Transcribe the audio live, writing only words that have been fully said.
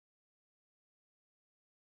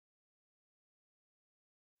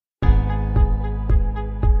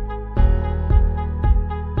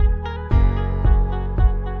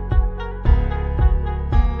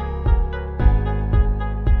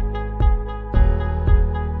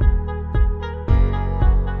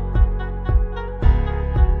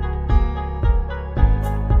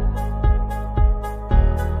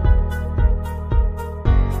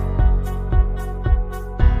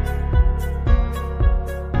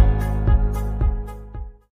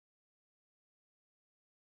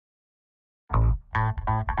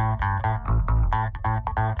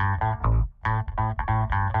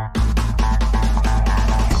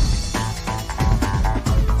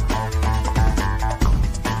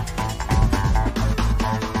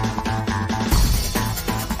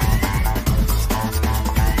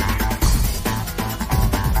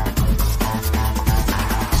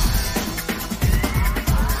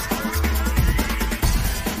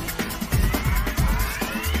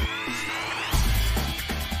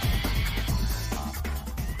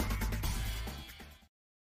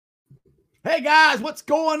Hey guys, what's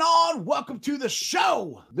going on? Welcome to the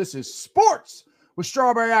show. This is Sports with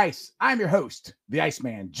Strawberry Ice. I'm your host, the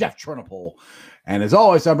Iceman, Jeff Trunapole. And as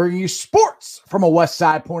always, I'm bringing you sports from a West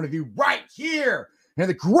Side point of view right here in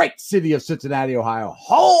the great city of Cincinnati, Ohio,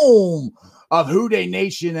 home of Who Dey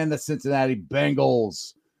Nation and the Cincinnati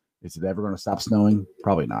Bengals. Is it ever going to stop snowing?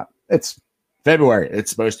 Probably not. It's February.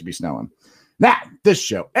 It's supposed to be snowing. Now, this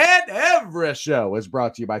show and every show is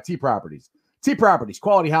brought to you by T Properties. T Properties,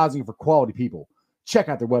 quality housing for quality people. Check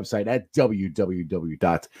out their website at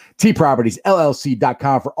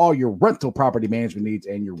www.tpropertiesllc.com for all your rental property management needs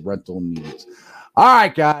and your rental needs. All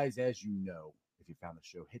right, guys, as you know, if you found the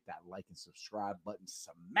show, hit that like and subscribe button.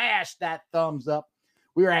 Smash that thumbs up.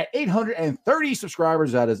 We are at 830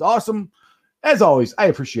 subscribers. That is awesome. As always, I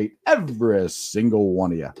appreciate every single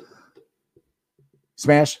one of you.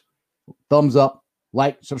 Smash, thumbs up,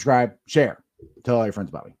 like, subscribe, share. Tell all your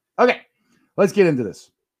friends about me. Okay. Let's get into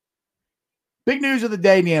this. Big news of the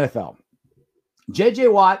day in the NFL. J.J.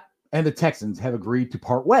 Watt and the Texans have agreed to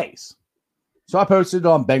part ways. So I posted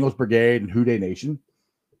on Bengals Brigade and Who Dey Nation,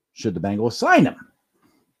 should the Bengals sign him?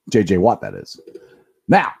 J.J. Watt, that is.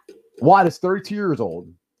 Now, Watt is 32 years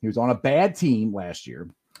old. He was on a bad team last year,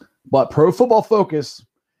 but Pro Football Focus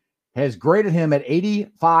has graded him at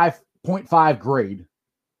 85.5 grade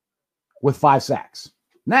with 5 sacks.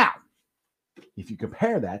 Now, if you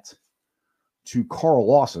compare that to Carl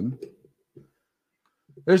Lawson,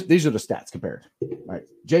 these are the stats compared. All right,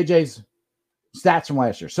 JJ's stats from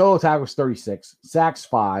last year: solo tackles 36, sacks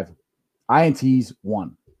 5, INTs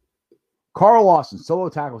 1. Carl Lawson solo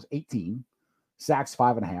tackles 18, sacks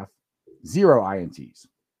 5.5, 0 INTs.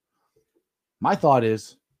 My thought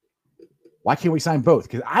is, why can't we sign both?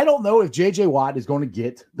 Because I don't know if JJ Watt is going to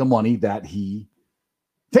get the money that he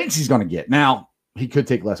thinks he's going to get. Now, he could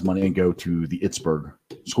take less money and go to the Pittsburgh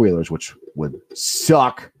Squealers, which would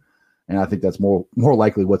suck. And I think that's more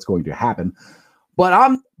likely what's going to happen.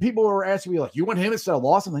 But people are asking me, like, you want him instead of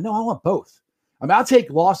Lawson? I'm like, no, I want both. I mean, I'll take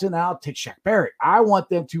Lawson, I'll take Shaq Barrett. I want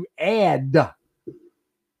them to add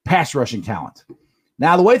pass rushing talent.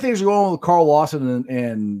 Now, the way things are going with Carl Lawson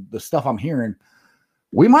and the stuff I'm hearing,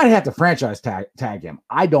 we might have to franchise tag him.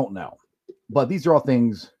 I don't know. But these are all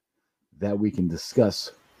things that we can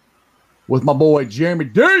discuss with my boy Jeremy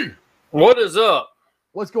D. What is up?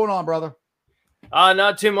 What's going on, brother?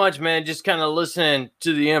 Not too much, man. Just kind of listening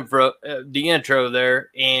to the intro there,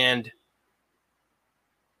 and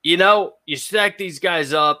you stack these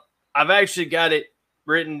guys up. I've actually got it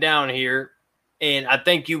written down here, and I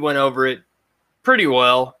think you went over it pretty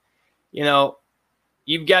well.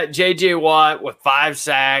 You've got J.J. Watt with 5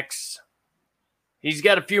 sacks. He's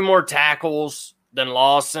got a few more tackles than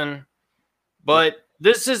Lawson, but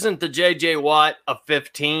this isn't the J.J. Watt of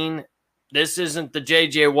 15. This isn't the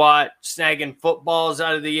J.J. Watt snagging footballs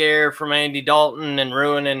out of the air from Andy Dalton and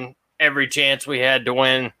ruining every chance we had to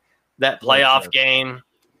win that playoff game.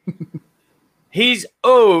 He's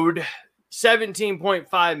owed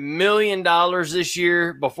 $17.5 million this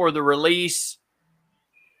year before the release.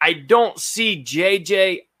 I don't see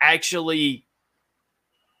J.J. actually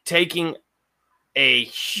taking a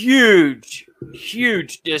huge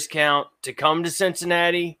discount to come to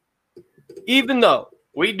Cincinnati, even though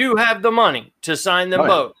we do have the money to sign them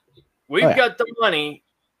both. We've got the money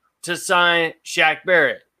to sign Shaq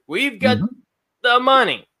Barrett. We've got the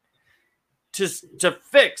money to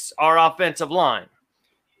fix our offensive line.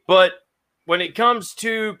 But when it comes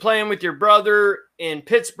to playing with your brother in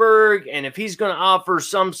Pittsburgh, and if he's going to offer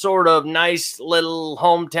some sort of nice little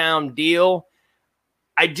hometown deal,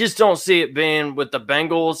 I just don't see it being with the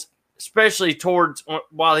Bengals, especially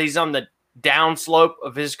while he's on the downslope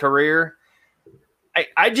of his career.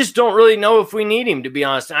 I just don't really know if we need him, to be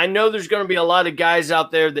honest. I know there's going to be a lot of guys out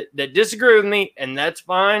there that disagree with me, and that's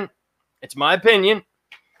fine. It's my opinion.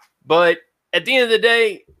 But at the end of the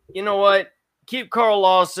day, you know what? Keep Carl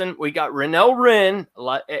Lawson. We got Renell Wren. A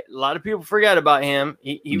lot of people forgot about him.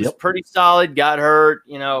 He was pretty solid, got hurt,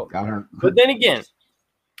 Got hurt. But then again,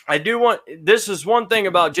 this is one thing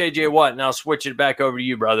about J.J. Watt, and I'll switch it back over to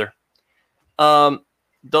you, brother. The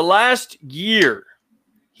last year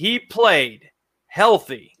he played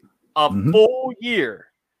healthy, full year,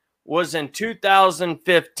 was in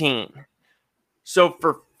 2015. So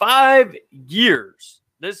for 5 years,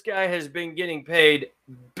 this guy has been getting paid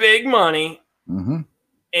big money, and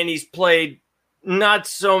he's played not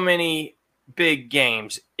so many big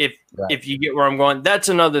games. If you get where I'm going, that's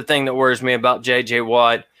another thing that worries me about J.J.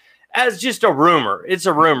 Watt. As just a rumor, it's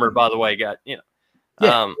a rumor, by the way,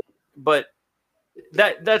 but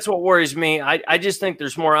that's what worries me. I just think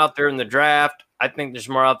there's more out there in the draft. I think there's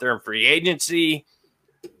more out there in free agency.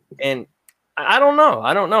 And I don't know.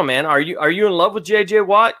 I don't know, man. Are you in love with J.J.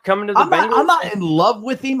 Watt coming to the Bengals? I'm not in love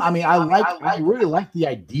with him. I mean, I really like the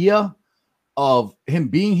idea of him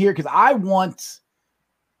being here because I want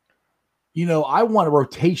a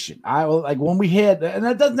rotation. I like when we had, and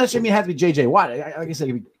that doesn't necessarily mean it has to be J.J. Watt. Like I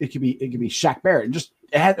said, it could be Shaq Barrett,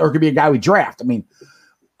 or it could be a guy we draft. I mean,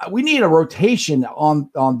 we need a rotation on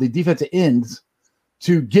the defensive ends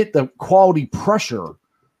to get the quality pressure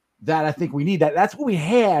that I think we need. That's what we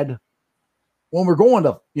had when we're going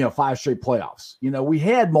to 5 straight playoffs. We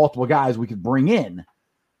had multiple guys we could bring in.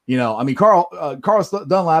 I mean, Carl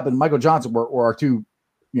Dunlap and Michael Johnson were our two,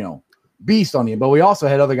 beasts on the end, but we also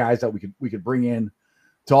had other guys that we could bring in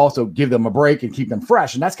to also give them a break and keep them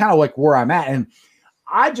fresh. And that's kind of like where I'm at. And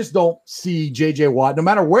I just don't see J.J. Watt, no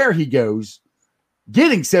matter where he goes,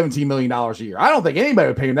 getting $17 million a year. I don't think anybody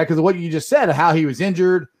would pay him that because of what you just said, of how he was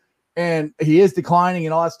injured and he is declining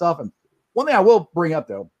and all that stuff. And one thing I will bring up,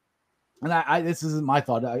 though, and this isn't my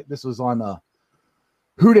thought. This was on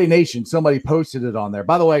Who Dey Nation. Somebody posted it on there.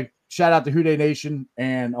 By the way, shout out to Who Dey Nation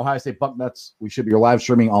and Ohio State Bucknuts. We should be live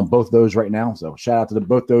streaming on both those right now. So shout out to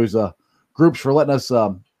both those groups for letting us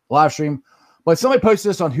live stream. But somebody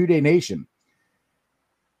posted this on Who Dey Nation.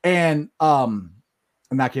 And I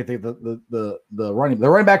can't think of the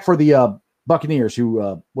running back for the Buccaneers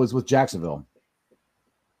who was with Jacksonville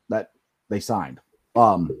that they signed.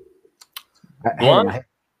 Blunt?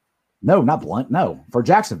 No, not Blunt. No, for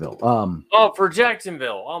Jacksonville. For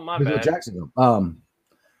Jacksonville. Oh, my bad. Jacksonville. Fournette,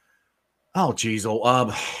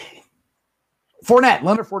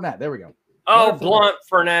 Leonard Fournette. There we go. Oh, Blunt,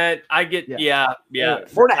 Fournette. I get, yeah.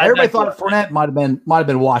 Fournette. Everybody thought Fournette might have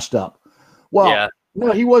been washed up. Well,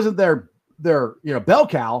 no, he wasn't their bell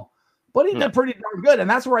cow, but he did pretty darn good, and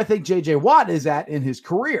that's where I think J.J. Watt is at in his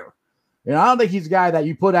career. I don't think he's a guy that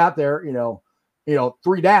you put out there,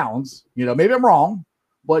 3 downs. Maybe I'm wrong,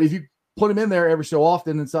 but if you put him in there every so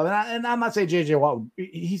often and stuff, and I'm not saying J.J. Watt,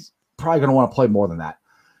 he's probably going to want to play more than that.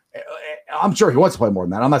 I'm sure he wants to play more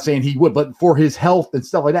than that. I'm not saying he would, but for his health and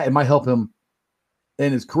stuff like that, it might help him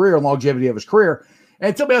in his career and longevity of his career.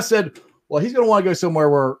 And somebody else said, well, he's going to want to go somewhere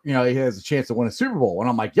where, he has a chance to win a Super Bowl. And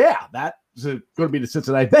I'm like, yeah, that's going to be the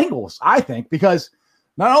Cincinnati Bengals, I think, because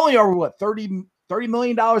not only are we, $30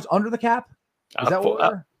 million under the cap? Is that what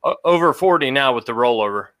we're? Over 40 now with the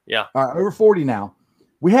rollover. Yeah. All right, over 40 now.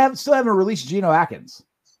 We still haven't released Geno Atkins.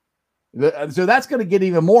 So that's going to get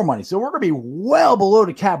even more money. So we're going to be well below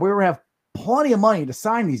the cap. We're going to have plenty of money to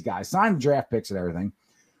sign these guys, sign the draft picks and everything.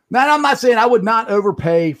 Now, I'm not saying I would not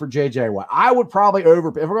overpay for J.J. Watt. I would probably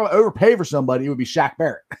overpay. If we're going to overpay for somebody, it would be Shaq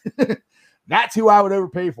Barrett. That's who I would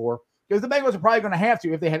overpay for because the Bengals are probably going to have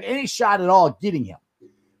to if they have any shot at all getting him.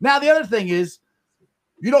 Now, the other thing is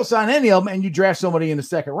you don't sign any of them and you draft somebody in the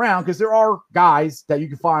second round because there are guys that you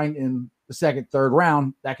can find in the second, third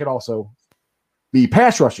round that could also be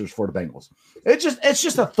pass rushers for the Bengals. It's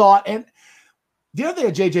just a thought. And the other thing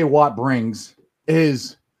that J.J. Watt brings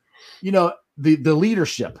is, the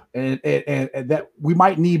leadership and that we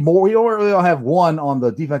might need more. We don't really have one on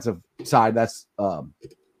the defensive side. That's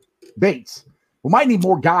Bates. We might need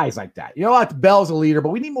more guys like that. Like Bell's a leader, but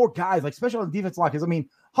we need more guys, like especially on the defense line. Because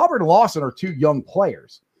Hubbard and Lawson are 2 young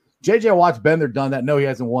players. J.J. Watt's been there, done that. No, he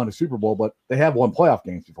hasn't won a Super Bowl, but they have won playoff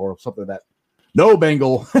games before. Something that no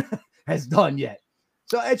Bengal has done yet.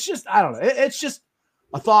 So it's just, I don't know. It's just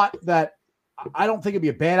a thought that I don't think it'd be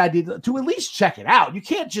a bad idea to at least check it out. You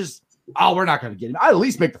can't just, we're not going to get him. I at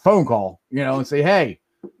least make the phone call, and say, hey,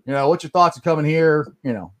 what's your thoughts of coming here?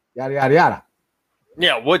 Yada, yada, yada.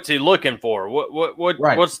 Yeah. What's he looking for?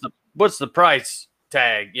 Right. What's the price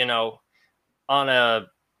tag, on a,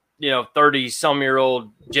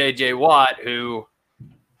 30-some-year-old J.J. Watt who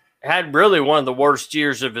had really one of the worst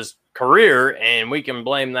years of his career, and we can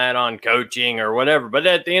blame that on coaching or whatever. But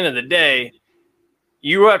at the end of the day,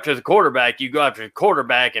 you go after the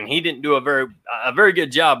quarterback, and he didn't do a very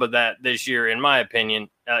good job of that this year, in my opinion.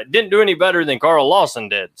 Didn't do any better than Carl Lawson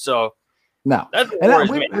did. So no,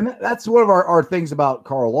 and that's one of our things about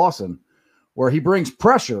Carl Lawson, where he brings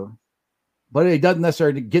pressure, but he doesn't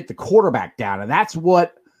necessarily get the quarterback down, and that's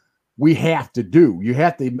what we have to do. You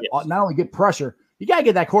have to not only get pressure, you got to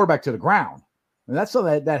get that quarterback to the ground, and that's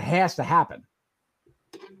something that has to happen.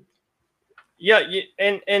 Yeah,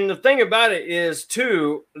 and the thing about it is,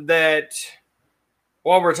 too, that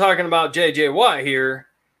while we're talking about J.J. Watt here,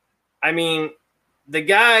 the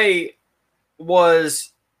guy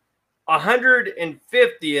was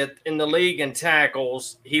 150th in the league in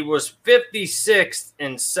tackles. He was 56th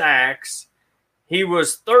in sacks. He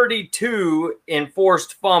was 32 in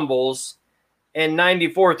forced fumbles and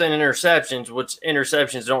 94th in interceptions, which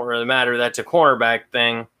interceptions don't really matter. That's a cornerback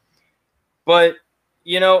thing. But,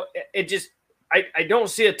 it just – I don't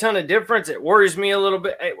see a ton of difference. It worries me a little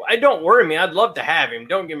bit. I don't worry me. I'd love to have him.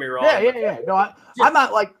 Don't get me wrong. Yeah. No, I'm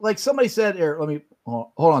not like somebody said here. Let me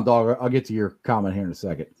hold on, dog. I'll get to your comment here in a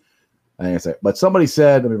second. I think I said, but somebody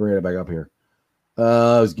said, let me bring it back up here. It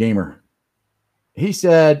was Gamer. He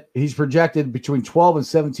said he's projected between $12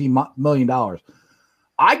 and $17 million.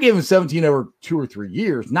 I give him 17 over 2 or 3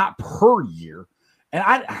 years, not per year. And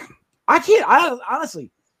I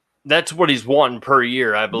honestly. That's what he's wanting per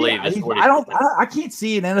year, I believe. Yeah, I can't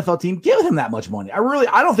see an NFL team giving him that much money.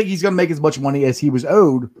 I don't think he's going to make as much money as he was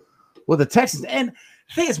owed with the Texans. And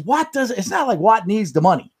the thing is, it's not like Watt needs the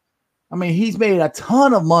money. I mean, he's made a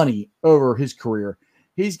ton of money over his career.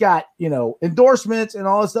 He's got, endorsements and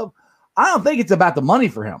all this stuff. I don't think it's about the money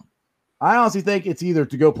for him. I honestly think it's either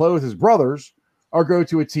to go play with his brothers or go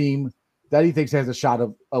to a team that he thinks has a shot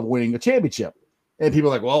of winning a championship. And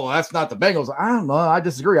people are like, well, that's not the Bengals. I don't know. I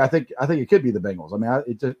disagree. I think it could be the Bengals. I mean,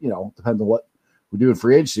 it just, depends on what we do in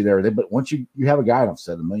free agency and everything. But once you have a guy, and I've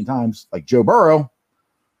said it a million times, like Joe Burrow,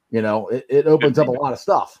 it opens up a lot of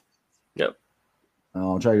stuff. Yep.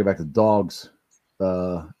 I'll try to get back to Dogs.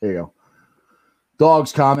 There you go.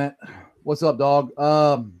 Dogs comment. What's up, Dog?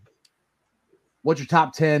 What's your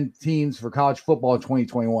top 10 teams for college football in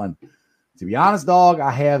 2021? To be honest, Dog,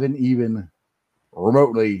 I haven't even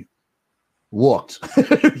remotely looked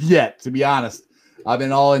yet, to be honest. I've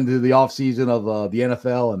been all into the offseason of the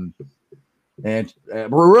NFL and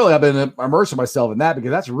really I've been immersing myself in that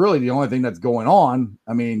because that's really the only thing that's going on.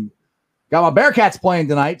 I mean, got my Bearcats playing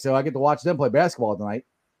tonight, so I get to watch them play basketball tonight.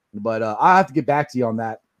 But I have to get back to you on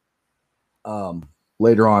that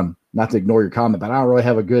later on. Not to ignore your comment, but I don't really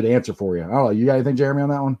have a good answer for you. I don't know. You got anything, Jeremy, on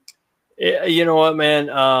that one? Yeah, you know what, man?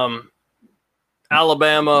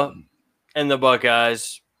 Alabama and the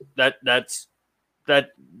Buckeyes. That's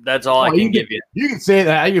all I can give you. You can say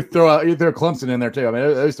that. You throw Clemson in there too. I mean,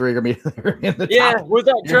 those three are gonna be there in the top.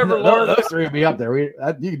 Without Trevor Lawrence, those three will be up there. You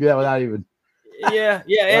can do that without even.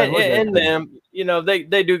 and them.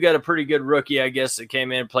 They do got a pretty good rookie, I guess, that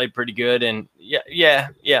came in and played pretty good. And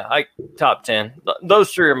I top 10.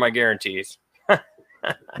 Those three are my guarantees.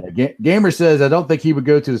 Gamer says I don't think he would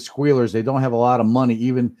go to the Squealers. They don't have a lot of money,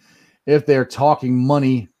 even if they're talking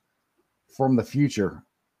money from the future.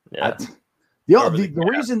 Yeah.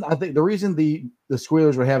 The reason the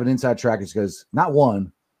Squealers would have an inside track is because not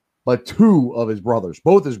one, but two of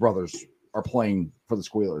both his brothers are playing for the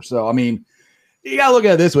Squealers. So I mean, you gotta look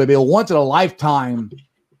at it this way: it'd be a once in a lifetime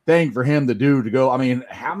thing for him to go. I mean,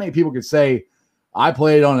 how many people could say I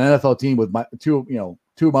played on an NFL team with my two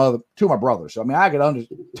of my brothers? So I mean, I could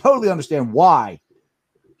totally understand why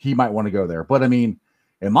he might want to go there. But I mean,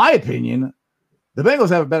 in my opinion, the Bengals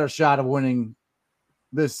have a better shot of winning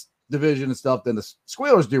this division and stuff than the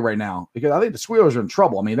Squealers do right now, because I think the Squealers are in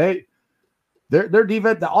trouble. I mean, their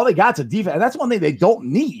defense, all they got is a defense, and that's one thing they don't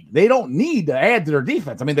need. They don't need to add to their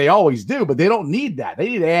defense. I mean, they always do, but they don't need that. They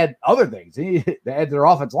need to add other things. They need to add to their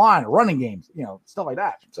offensive line, running games, stuff like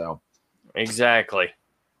that. So exactly.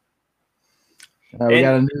 We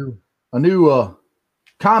got a new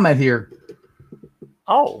comment here.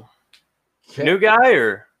 Oh, new guy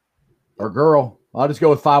or girl? I'll just go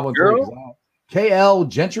with 513. KL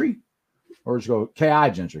Gentry, or just go KI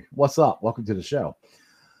Gentry. What's up? Welcome to the show.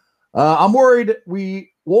 I'm worried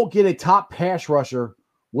we won't get a top pass rusher,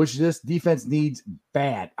 which this defense needs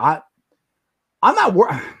bad. I'm not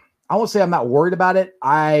worried. I won't say I'm not worried about it.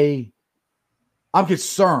 I'm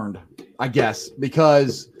concerned, I guess,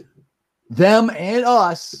 because them and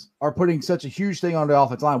us are putting such a huge thing on the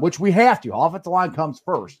offensive line, which we have to. Offensive line comes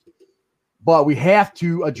first, but we have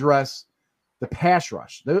to address the pass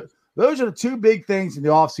rush. Those are the two big things in the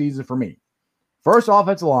offseason for me. First,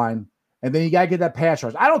 offensive line, and then you got to get that pass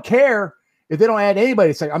rush. I don't care if they don't add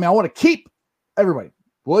anybody. I want to keep everybody.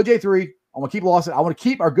 Willie J3, I want to keep Lawson. I want to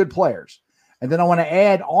keep our good players. And then I want to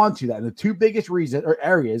add on to that. And the two biggest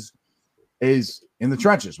areas is in the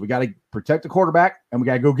trenches. We got to protect the quarterback, and we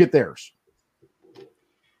got to go get theirs.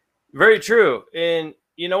 Very true. And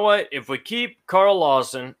you know what? If we keep Carl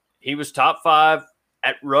Lawson, he was top 5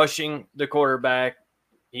 at rushing the quarterback.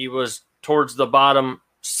 He was towards the bottom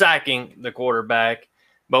sacking the quarterback.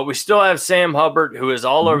 But we still have Sam Hubbard, who is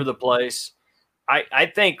all over the place. I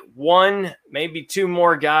think one, maybe two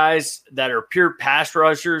more guys that are pure pass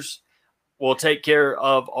rushers will take care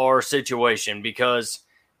of our situation, because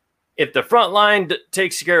if the front line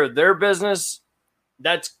takes care of their business,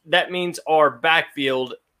 that means our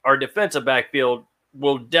backfield, our defensive backfield,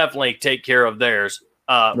 will definitely take care of theirs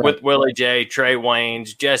with Willie J, Trey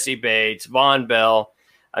Waynes, Jesse Bates, Von Bell.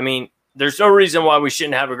 I mean, there's no reason why we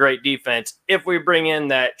shouldn't have a great defense if we bring in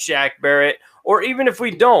that Shaq Barrett, or even if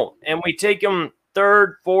we don't and we take him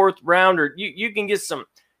third, fourth rounder. You can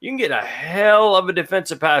get a hell of a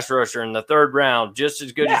defensive pass rusher in the third round, just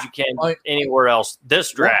as good as you can anywhere else.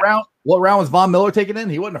 This draft. What round was Von Miller taken in?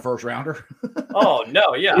 He wasn't a first rounder. Oh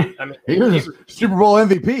no, yeah. I mean, he was a Super Bowl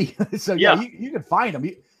MVP. So you can find him.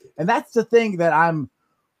 And that's the thing that I'm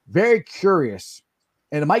very curious,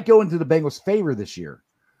 and it might go into the Bengals' favor this year,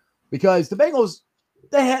 because the Bengals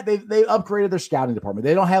they upgraded their scouting department.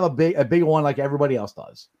 They don't have a big one like everybody else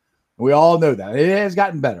does. We all know that it has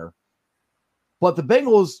gotten better, but the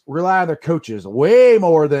Bengals rely on their coaches way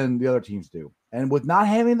more than the other teams do. And with not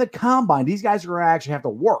having the combine, these guys are going to actually have to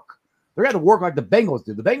work. They're going to work like the Bengals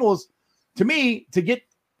do. The Bengals, to me, to get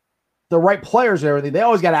the right players and everything, they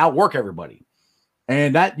always got to outwork everybody.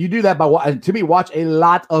 And that you do that by, to me, watch a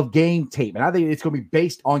lot of game tape. And I think it's going to be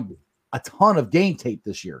based on a ton of game tape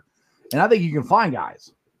this year. And I think you can find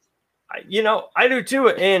guys. I do too.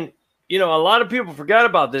 And, a lot of people forgot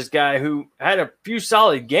about this guy who had a few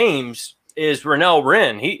solid games is Renell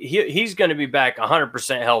Wren. He's going to be back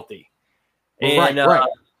 100% healthy. And, right.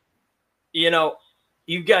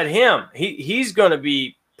 You've got him. He's going to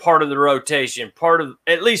be part of the rotation, part of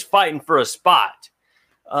at least fighting for a spot.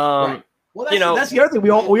 Right. Well, that's the other thing we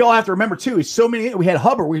all have to remember too. Is so many. We had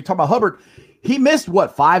Hubbard. We were talking about Hubbard. He missed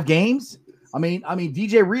 5 games. I mean,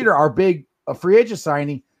 DJ Reader, our big free agent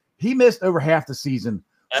signing, he missed over half the season.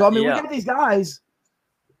 So we got these guys.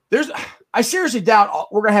 I seriously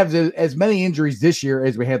doubt we're gonna have as many injuries this year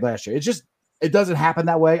as we had last year. It doesn't happen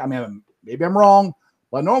that way. I mean, maybe I'm wrong,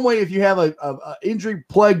 but normally if you have a injury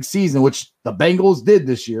plagued season, which the Bengals did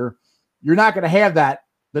this year, you're not going to have that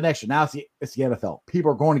the next year. Now it's the NFL.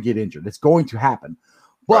 People are going to get injured. It's going to happen.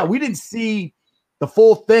 But we didn't see the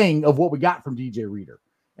full thing of what we got from DJ Reader.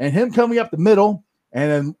 And him coming up the middle,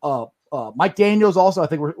 and then Mike Daniels also, I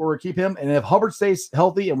think we're going to keep him. And if Hubbard stays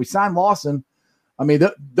healthy and we sign Lawson, I mean,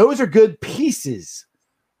 those are good pieces.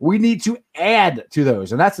 We need to add to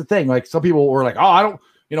those. And that's the thing. Like some people were like, oh, I don't,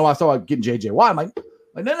 I thought about getting J.J. Watt. I'm like,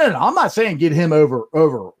 no. I'm not saying get him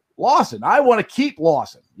over Lawson. I want to keep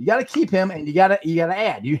Lawson. You got to keep him, and you got to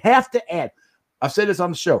add. You have to add. I've said this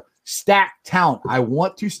on the show. Stack talent. I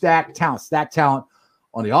want to stack talent. Stack talent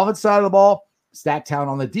on the offensive side of the ball. Stack talent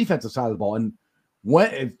on the defensive side of the ball. And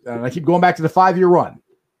and I keep going back to the 5-year run.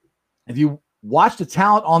 If you watch the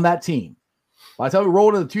talent on that team, by the time we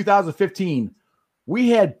rolled into 2015, we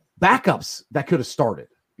had backups that could have started.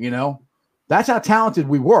 That's how talented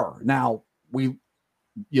we were. Now a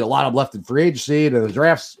lot of them left in free agency, and the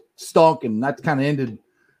drafts stunk, and that kind of ended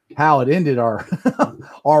how it ended our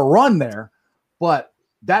our run there. But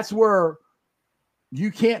that's where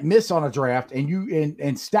you can't miss on a draft,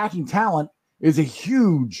 and stacking talent is a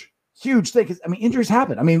huge thing. Because injuries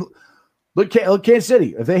happen. Look Kansas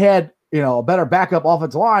City. If they had a better backup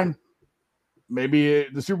offensive line, maybe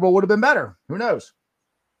the Super Bowl would have been better. Who knows?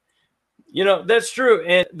 That's true.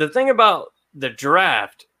 And the thing about the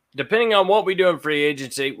draft, depending on what we do in free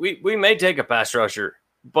agency, we may take a pass rusher,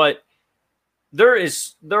 but there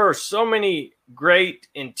are so many great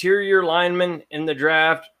interior linemen in the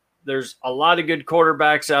draft. There's a lot of good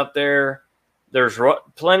quarterbacks out there. There's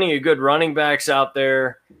plenty of good running backs out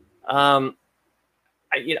there. I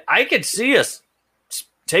could see us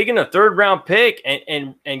taking a 3rd round pick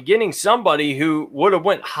and getting somebody who would have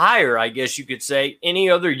went higher, I guess you could say, any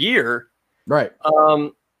other year. Right.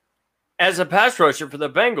 As a pass rusher for the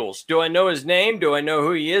Bengals. Do I know his name? Do I know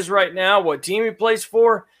who he is right now? What team he plays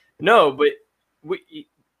for? No, but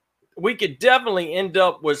we could definitely end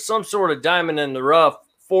up with some sort of diamond in the rough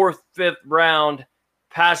 4th, 5th round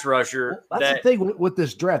pass rusher. Well, that's the thing with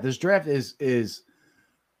this draft. This draft is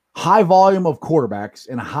high volume of quarterbacks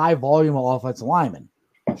and a high volume of offensive linemen.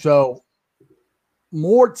 So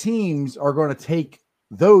more teams are going to take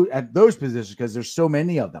those at those positions because there's so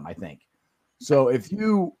many of them, I think. So if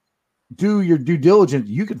you do your due diligence,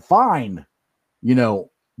 you could find,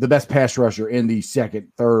 the best pass rusher in the 2nd,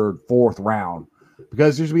 3rd, 4th round,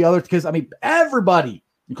 because there's going to be other, because everybody,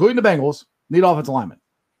 including the Bengals, need offensive linemen.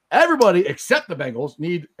 Everybody except the Bengals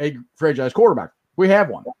need a franchise quarterback. We have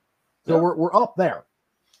one. So we're up there.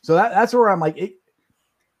 So that's where I'm like,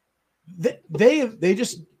 they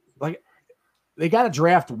just like, they got to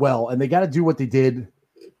draft well, and they got to do what they did.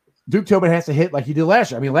 Duke Tobin has to hit like he did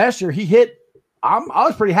last year. Last year he hit. I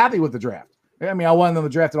was pretty happy with the draft. I wanted them to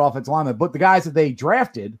draft an offensive lineman, but the guys that they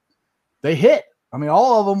drafted, they hit.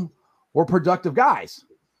 All of them were productive guys.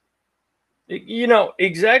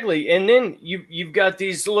 Exactly. And then you've got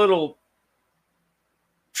these little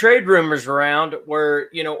trade rumors around where,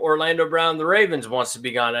 Orlando Brown, the Ravens, wants to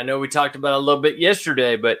be gone. I know we talked about it a little bit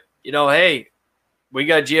yesterday, but, hey, we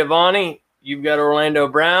got Giovanni. you've got Orlando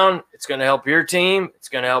Brown. It's going to help your team. It's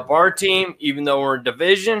going to help our team, even though we're in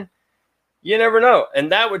division. You never know.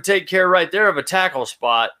 And that would take care right there of a tackle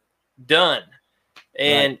spot done.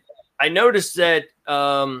 And I noticed that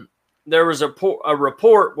there was a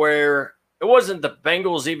report where it wasn't the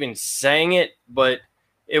Bengals even saying it, but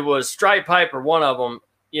it was Stripe Piper, one of them,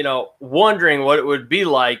 wondering what it would be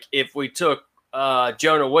like if we took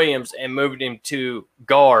Jonah Williams and moved him to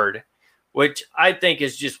guard, which I think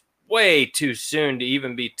is just way too soon to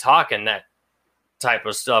even be talking that type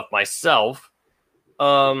of stuff myself.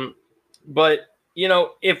 But,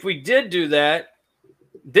 if we did do that,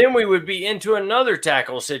 then we would be into another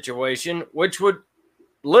tackle situation, which would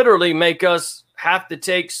literally make us have to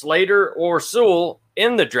take Slater or Sewell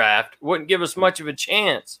in the draft. Wouldn't give us much of a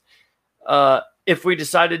chance if we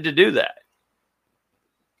decided to do that.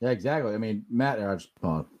 Yeah, exactly. I mean, Matt, I just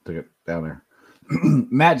took it down there.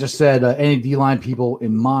 Matt just said, any D-line people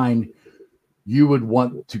in mind you would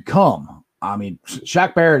want to come. I mean,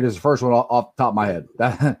 Shaq Barrett is the first one off the top of my head.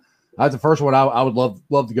 That's the first one I would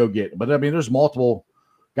love to go get. But, I mean, there's multiple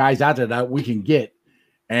guys out there that we can get.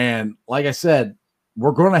 And like I said,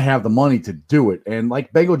 we're going to have the money to do it. And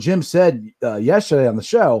like Bengal Jim said yesterday on the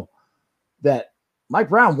show, that Mike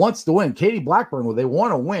Brown wants to win. Katie Blackburn, they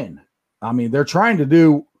want to win. I mean, they're trying to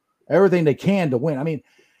do everything they can to win. I mean,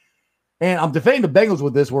 and I'm defending the Bengals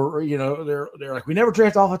with this where, they're like, we never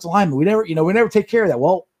draft offensive linemen. We never take care of that.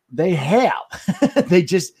 Well, they have. They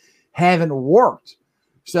just haven't worked.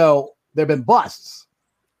 So they've been busts.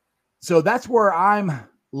 So that's where I'm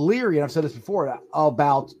leery, and I've said this before,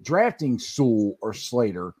 about drafting Sewell or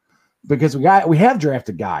Slater, because we have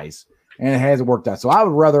drafted guys and it hasn't worked out. So I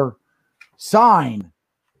would rather sign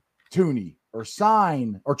Tooney or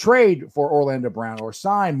sign or trade for Orlando Brown or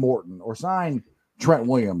sign Morton or sign Trent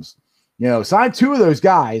Williams. Sign two of those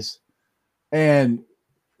guys and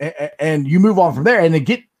you move on from there. And then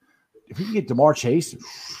if you can get Jamar Chase,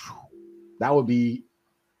 that would be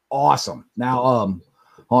awesome. Now, hold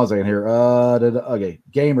on a second here. Okay,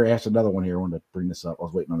 Gamer asked another one here. I wanted to bring this up. I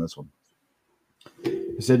was waiting on this one.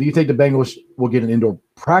 He said, "Do you think the Bengals will get an indoor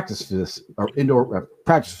practice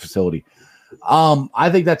facility?" I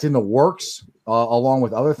think that's in the works, along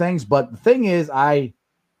with other things. But the thing is, I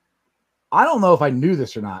don't know if I knew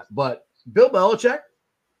this or not, but Bill Belichick,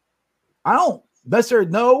 I don't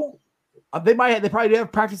necessarily know. They probably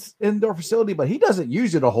have practice indoor facility, but he doesn't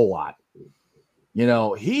use it a whole lot.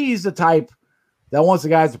 He's the type that wants the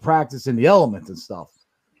guys to practice in the elements and stuff.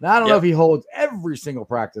 Now, I don't know if he holds every single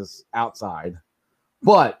practice outside,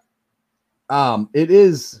 but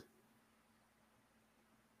it's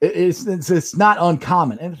not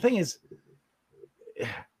uncommon. And the thing is,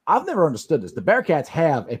 I've never understood this. The Bearcats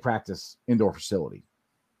have a practice indoor facility,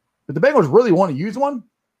 but the Bengals really want to use one.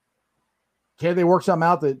 Can they work something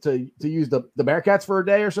out to use the Bearcats for a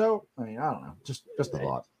day or so? I mean, I don't know. Just a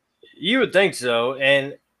thought. You would think so.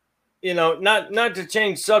 And, not to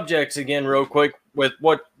change subjects again real quick with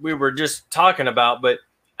what we were just talking about, but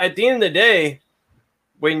at the end of the day,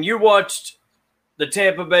 when you watched the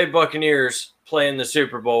Tampa Bay Buccaneers play in the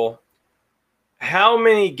Super Bowl, how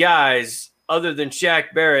many guys other than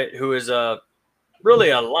Shaq Barrett, who is really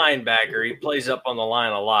a linebacker, he plays up on the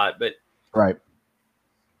line a lot, but right.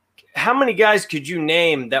 How many guys could you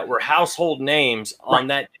name that were household names on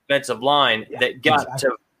that defensive line that got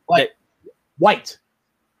to White?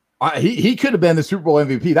 He could have been the Super Bowl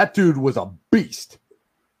MVP. That dude was a beast,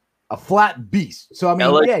 a flat beast. So I mean,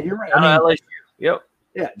 LSU, you're right. I mean, LSU. Yep.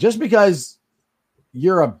 Yeah, just because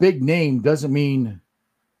you're a big name doesn't mean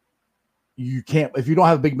you can't. If you don't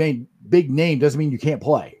have a big name doesn't mean you can't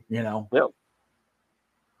play. Yep.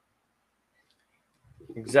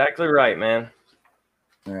 Exactly right, man.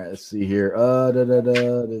 All right, let's see here.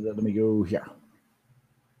 Let me go here.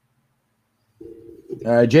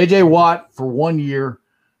 All right, J.J. Watt for 1 year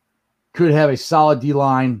could have a solid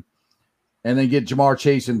D-line and then get Jamar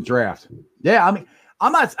Chase in the draft. Yeah, I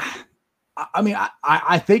mean,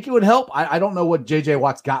 I think it would help. I don't know what J.J.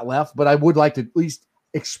 Watt's got left, but I would like to at least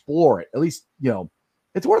explore it. At least,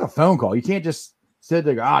 it's worth a phone call. You can't just sit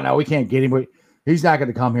there and go, oh, no, we can't get him. He's not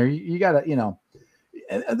going to come here. You got to,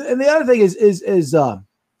 And the other thing is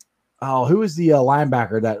who is the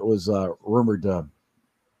linebacker that was rumored to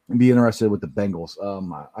be interested with the Bengals?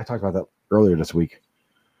 I talked about that earlier this week.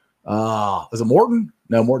 Is it Morton?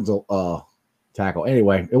 No, Morton's a tackle.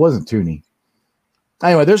 Anyway, it wasn't Tooney.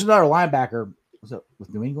 Anyway, there's another linebacker. Was it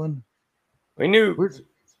with New England? We knew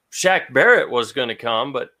Shaq Barrett was going to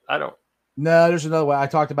come, but I don't. No, there's another one. I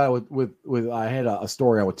talked about it with I had a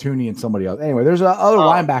story on with Tooney and somebody else. Anyway, there's other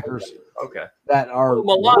linebackers. Okay. That are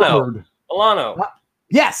Milano.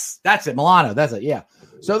 Yes, that's it. Milano. That's it. Yeah.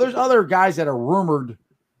 So there's other guys that are rumored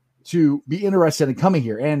to be interested in coming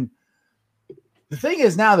here. And the thing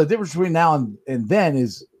is now, the difference between now and then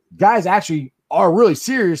is guys actually are really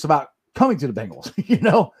serious about coming to the Bengals. It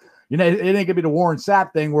ain't gonna be the Warren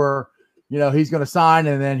Sapp thing where, he's going to sign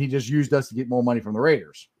and then he just used us to get more money from the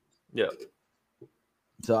Raiders. Yeah.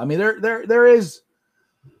 So, I mean, there's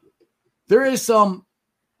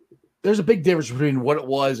a big difference between what it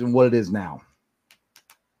was and what it is now.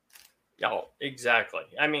 Oh, exactly.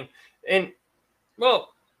 I mean,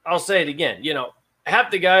 I'll say it again.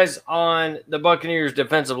 Half the guys on the Buccaneers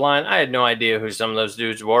defensive line, I had no idea who some of those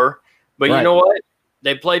dudes were. But right. You know what?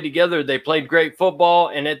 They played together. They played great football.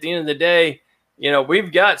 And at the end of the day,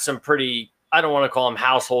 we've got some pretty, I don't want to call them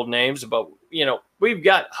household names, but, we've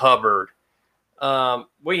got Hubbard.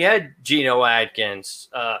 We had Geno Atkins,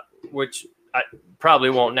 which I probably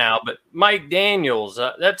won't now, but Mike Daniels,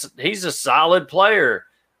 he's a solid player.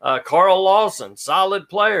 Carl Lawson, solid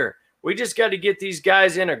player. We just got to get these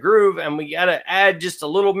guys in a groove, and we got to add just a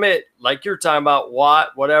little bit, like you're talking about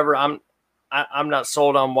Watt, whatever. I'm not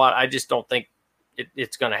sold on Watt. I just don't think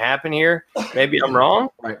it's going to happen here. Maybe I'm wrong.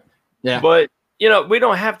 Right. Yeah. But, we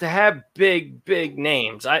don't have to have big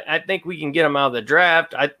names. I think we can get them out of the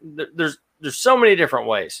draft. There's so many different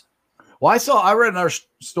ways. Well, I read another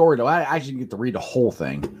story, though. I actually didn't get to read the whole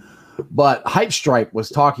thing. But Hype Stripe was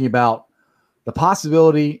talking about the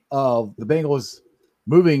possibility of the Bengals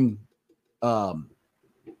moving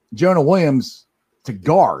Jonah Williams to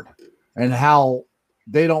guard and how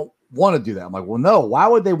they don't want to do that. I'm like, well, no. Why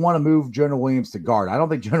would they want to move Jonah Williams to guard? I don't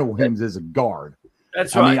think Jonah Williams is a guard.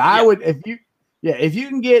 That's right. I would if you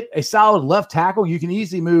can get a solid left tackle, you can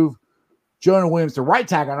easily move Jonah Williams to right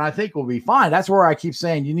tackle, and I think we'll be fine. That's where I keep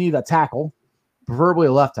saying you need a tackle, preferably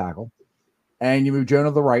a left tackle, and you move Jonah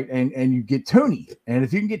to the right, and you get Tooney. And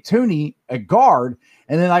if you can get Tooney a guard,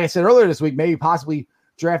 and then, like I said earlier this week, maybe possibly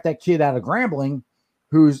draft that kid out of Grambling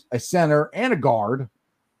who's a center and a guard,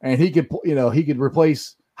 and he could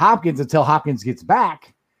replace Hopkins until Hopkins gets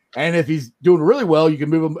back. And if he's doing really well, you can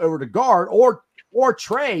move him over to guard or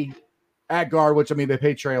Trey at guard, which, I mean, they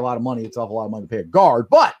pay Trey a lot of money. It's an awful lot of money to pay a guard,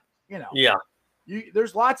 but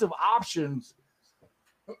there's lots of options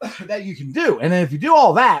that you can do. And then if you do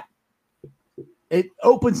all that, it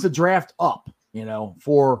opens the draft up,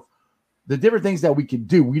 for the different things that we can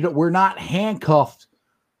do. We're not handcuffed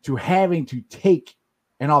to having to take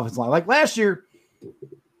an offensive line. Like last year,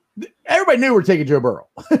 everybody knew we were taking Joe Burrow.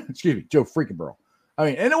 Excuse me, Joe freaking Burrow. I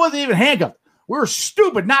mean, and it wasn't even handcuffed. We were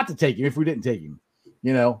stupid not to take him if we didn't take him,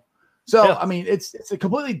 So, yeah. I mean, it's a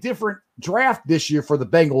completely different draft this year for the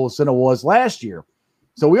Bengals than it was last year.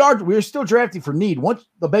 So we're still drafting for need. Once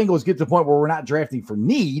the Bengals get to the point where we're not drafting for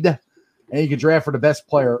need, and you can draft for the best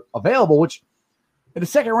player available, which in the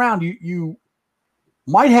second round you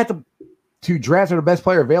might have to draft for the best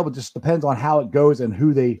player available. It just depends on how it goes and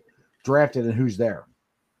who they drafted and who's there.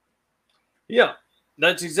 Yeah,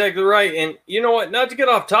 that's exactly right. And you know what? Not to get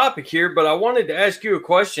off topic here, but I wanted to ask you a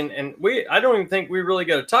question, and I don't even think we really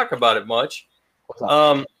got to talk about it much.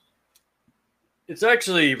 It's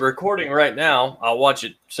actually recording right now. I'll watch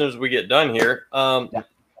it as soon as we get done here.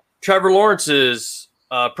 Trevor Lawrence's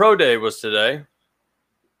pro day was today.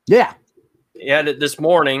 Yeah. He had it this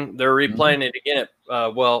morning. They're replaying it again at,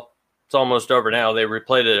 it's almost over now. They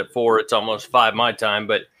replayed it at 4. It's almost 5 my time.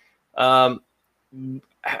 But how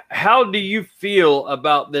do you feel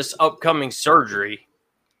about this upcoming surgery?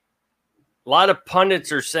 A lot of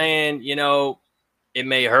pundits are saying, it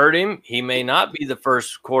may hurt him. He may not be the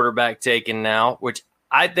first quarterback taken now, which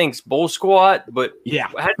I think's bull squat. But yeah,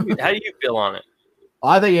 how do you feel on it?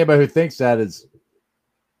 I think anybody who thinks that is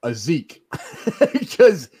a Zeke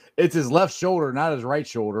because it's his left shoulder, not his right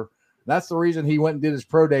shoulder. That's the reason he went and did his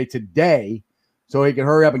pro day today, so he can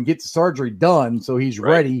hurry up and get the surgery done, so he's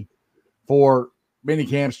ready for mini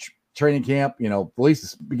camps, training camp. At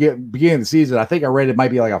least the beginning of the season. I think I read it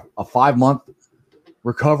might be like a 5-month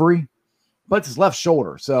recovery. But it's his left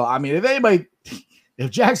shoulder. So, I mean,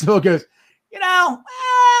 if Jacksonville goes, I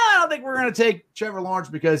don't think we're going to take Trevor Lawrence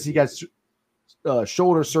because he got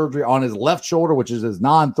shoulder surgery on his left shoulder, which is his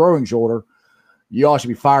non-throwing shoulder, you all should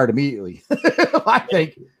be fired immediately, I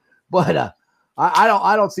think. But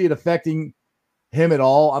I don't see it affecting him at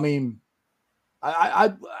all. I mean,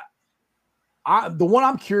 the one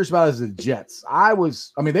I'm curious about is the Jets.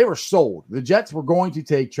 They were sold. The Jets were going to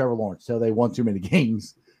take Trevor Lawrence until they won too many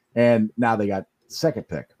games. And now they got second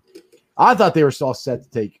pick. I thought they were still set to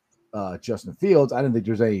take Justin Fields. I didn't think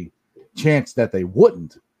there's any chance that they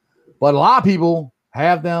wouldn't. But a lot of people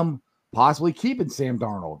have them possibly keeping Sam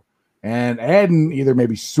Darnold and adding either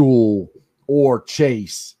maybe Sewell or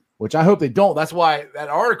Chase, which I hope they don't. That's why that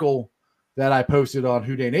article that I posted on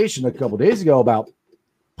Who Dey Nation a couple days ago about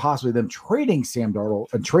possibly them trading Sam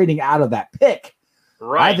Darnold and trading out of that pick,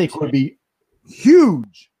 Right. I think would be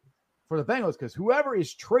huge for the Bengals, because whoever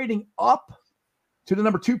is trading up to the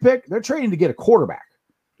number 2 pick, they're trading to get a quarterback.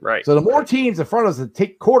 Right. So the more teams in front of us that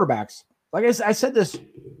take quarterbacks, like I said this,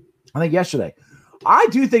 I think yesterday, I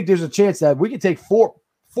do think there's a chance that we could take four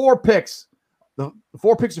picks, the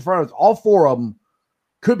 4 picks in front of us, all 4 of them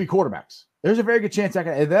could be quarterbacks. There's a very good chance that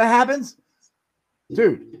if that happens,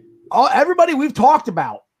 dude, everybody we've talked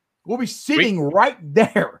about will be sitting right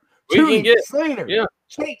there. Slater,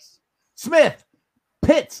 Chase, Smith,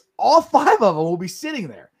 Pitts, all 5 of them will be sitting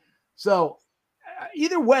there. So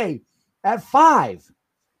either way, at 5,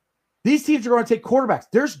 these teams are going to take quarterbacks.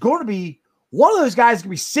 There's going to be one of those guys going to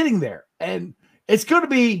be sitting there, and it's going to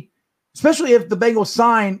be, especially if the Bengals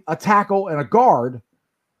sign a tackle and a guard,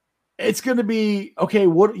 it's going to be, okay,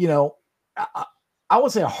 what, I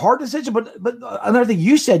would say a hard decision, but another thing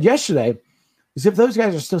you said yesterday is if those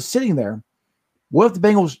guys are still sitting there, what if the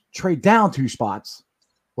Bengals trade down 2 spots,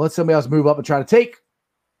 let somebody else move up and try to take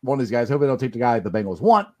one of these guys, hope they don't take the guy the Bengals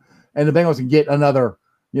want, and the Bengals can get another,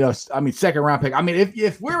 second round pick. I mean,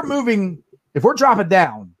 if we're dropping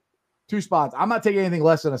down 2 spots, I'm not taking anything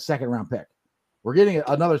less than a second round pick. We're getting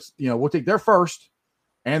another, we'll take their first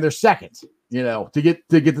and their second, to get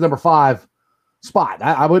the number 5 spot.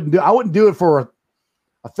 I wouldn't do it for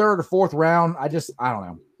a third or fourth round. I don't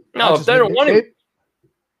know. No, if they don't want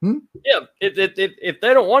him, if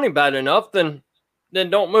they don't want him bad enough, then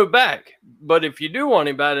don't move back. But if you do want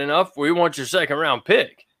him bad enough, we want your second round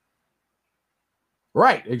pick.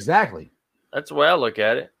 Right, exactly. That's the way I look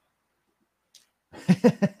at it.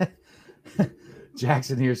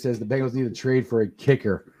 Jackson here says the Bengals need to trade for a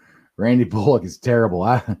kicker. Randy Bullock is terrible.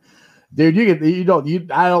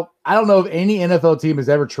 Dude, I don't know if any NFL team has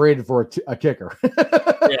ever traded for a kicker.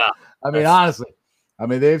 Yeah, I mean, honestly,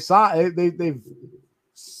 they've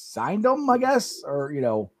signed them, I guess,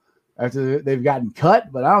 or after they've gotten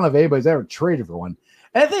cut. But I don't know if anybody's ever traded for one.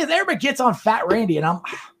 And the thing is, everybody gets on Fat Randy, and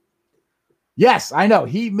yes, I know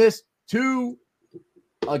he missed 2.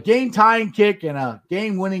 A game-tying kick and a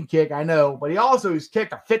game-winning kick, I know, but he also has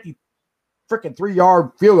kicked a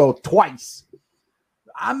 53-yard field goal twice.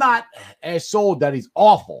 I'm not as sold that he's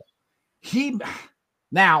awful.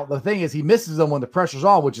 Now, the thing is, he misses them when the pressure's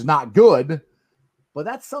on, which is not good, but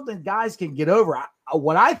that's something guys can get over.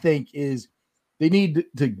 What I think is they need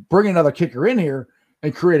to bring another kicker in here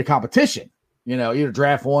and create a competition, either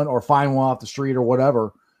draft one or find one off the street or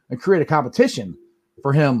whatever and create a competition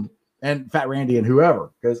for him and Fat Randy and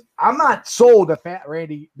whoever, because I'm not sold that Fat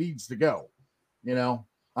Randy needs to go. Hell,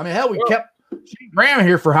 we kept Shane Graham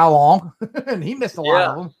here for how long, and he missed a lot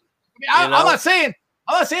of them. I'm not saying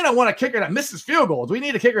I want a kicker that misses field goals. We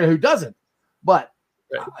need a kicker who doesn't. But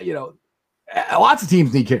lots of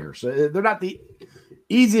teams need kickers. They're not the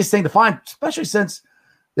easiest thing to find, especially since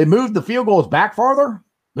they moved the field goals back farther.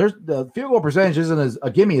 The field goal percentage isn't as a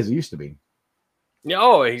gimme as it used to be.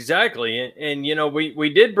 Oh, exactly. And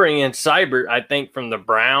we did bring in Seibert, I think, from the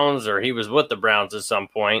Browns, or he was with the Browns at some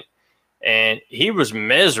point, and he was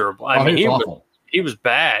miserable. He was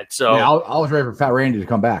bad. So yeah, I was ready for Fat Randy to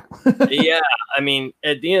come back. Yeah, at the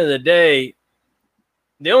end of the day,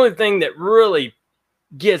 the only thing that really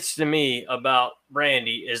gets to me about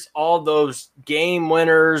Randy is all those game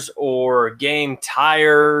winners or game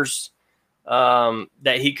tires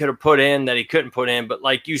that he could have put in that he couldn't put in. But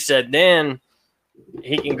like you said, then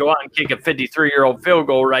he can go out and kick a 53-year-old field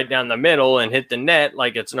goal right down the middle and hit the net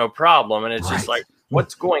like it's no problem. And it's just like,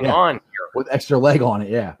 what's going on here? With extra leg on it,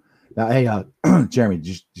 yeah. Now, hey, Jeremy,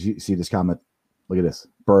 did you see this comment? Look at this.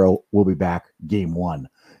 Burrow will be back game 1.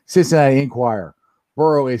 Cincinnati Enquirer.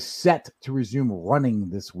 Burrow is set to resume running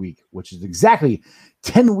this week, which is exactly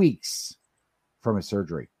 10 weeks from his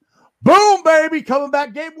surgery. Boom, baby, coming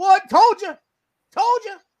back game 1. Told you.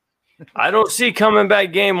 I don't see coming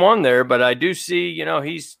back game 1 there, but I do see,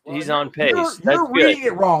 he's on pace. You're reading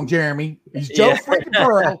it wrong, Jeremy. He's Joe freaking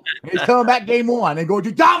Burrow. He's coming back game 1 and going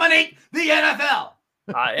to dominate the NFL.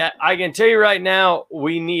 I can tell you right now,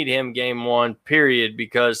 we need him game 1, period,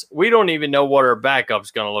 because we don't even know what our backup's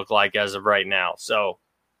going to look like as of right now. So,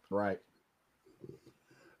 right.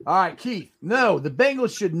 All right, Keith. No, the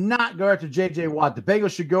Bengals should not go after J.J. Watt. The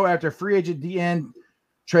Bengals should go after free agent DN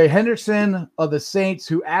Trey Hendrickson of the Saints,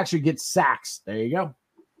 who actually gets sacks. There you go.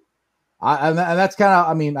 And that's kind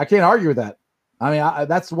of, I can't argue with that.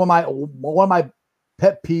 That's one of my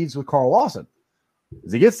pet peeves with Carl Lawson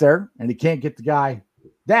is he gets there and he can't get the guy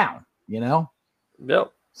down, Yep.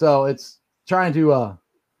 So it's trying to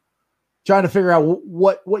figure out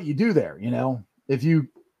what you do there, if you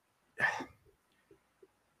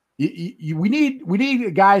we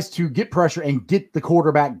need guys to get pressure and get the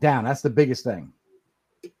quarterback down. That's the biggest thing.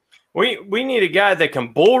 We need a guy that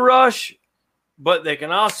can bull rush, but that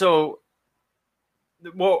can also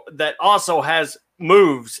that also has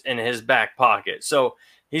moves in his back pocket. So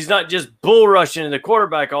he's not just bull rushing the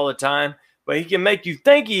quarterback all the time, but he can make you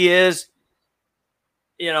think he is.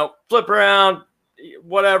 Flip around,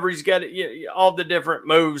 whatever. He's got all the different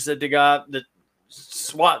moves that they got, the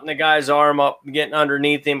swatting the guy's arm up, getting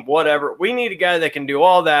underneath him, whatever. We need a guy that can do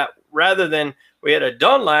all that rather than we had a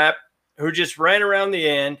Dunlap who just ran around the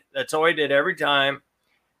end. That's all he did every time.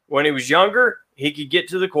 When he was younger, he could get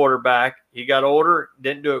to the quarterback. He got older,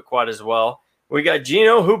 didn't do it quite as well. We got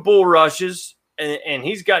Geno who bull rushes, and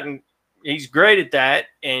he's great at that,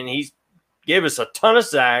 and he's gave us a ton of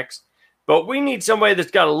sacks. But we need somebody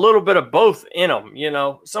that's got a little bit of both in them,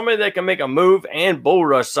 somebody that can make a move and bull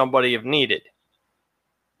rush somebody if needed.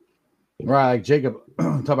 Right, like Jacob,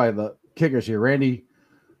 talk about the kickers here. Randy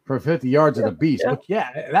for 50 yards is a beast. Yeah. But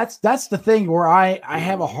yeah, that's the thing where I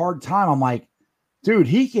have a hard time. I'm like, dude,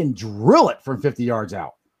 he can drill it from 50 yards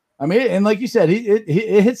out. I mean, and like you said, it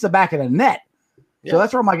hits the back of the net. Yeah. So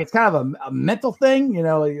that's where I'm like, it's kind of a mental thing,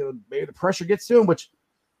 maybe the pressure gets to him, which,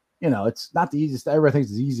 it's not the easiest. Everybody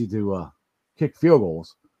thinks it's easy to kick field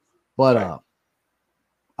goals, but right.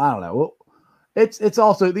 I don't know. Well, it's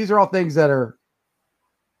also, these are all things that are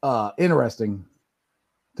interesting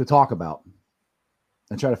to talk about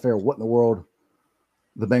and try to figure out what in the world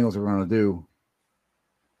the Bengals are going to do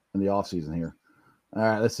in the offseason here. All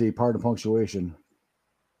right, let's see. Pardon the punctuation.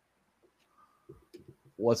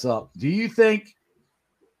 What's up? Do you think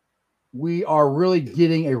we are really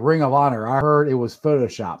getting a Ring of Honor? I heard it was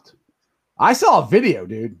photoshopped. I saw a video,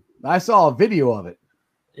 dude. I saw a video of it.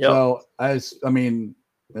 Yep. So, unless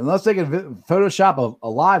they can Photoshop a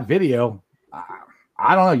live video,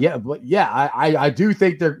 I don't know. Yeah, but yeah, I do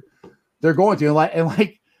think they're going to.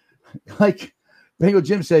 Like Bengal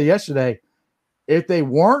Jim said yesterday, if they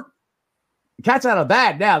weren't, cat's out of the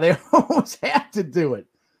bag now. They almost have to do it.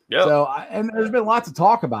 Yep. So, and there's been lots of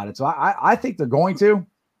talk about it. So I think they're going to,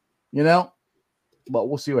 but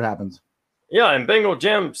we'll see what happens. Yeah, and Bengal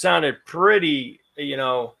Jim sounded pretty,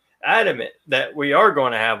 adamant that we are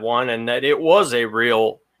going to have one and that it was a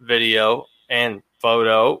real video and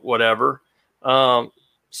photo, whatever.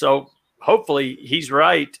 So hopefully he's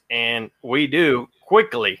right and we do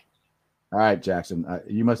quickly. All right, Jackson,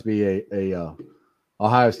 you must be a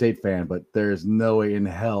Ohio State fan, but there's no way in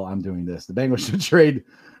hell I'm doing this. The Bengals should trade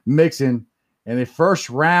Mixon and a first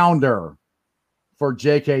rounder for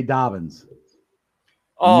J.K. Dobbins.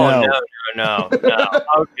 Oh, no.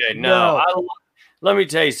 Okay, no. Let me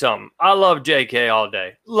tell you something. I love J.K. all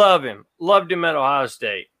day. Love him. Loved him at Ohio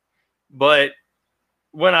State. But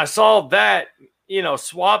when I saw that,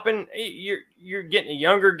 swapping, you're getting a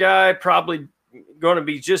younger guy, probably going to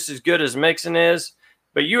be just as good as Mixon is.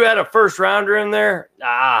 But you had a first rounder in there.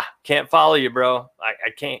 Can't follow you, bro.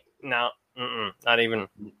 I can't. No, not even.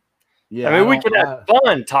 Yeah, I mean, we could have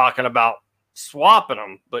fun talking about swapping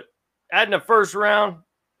them, but adding a first round,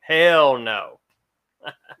 hell no.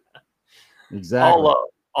 Exactly.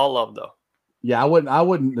 All love though. Yeah, I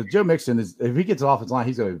wouldn't. Joe Mixon is, if he gets off his line,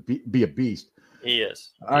 he's going to be a beast. He is.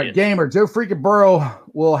 All right, Gamer. Joe freaking Burrow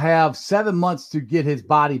will have 7 months to get his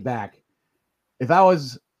body back. If I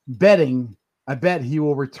was betting, I bet he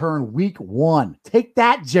will return week 1. Take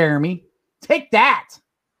that, Jeremy. Take that.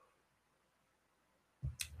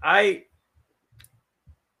 I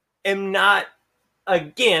am not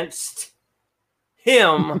against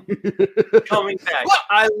him coming back. Look,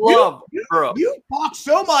 I love Burrow. You talked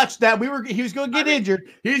so much that he was going to get injured.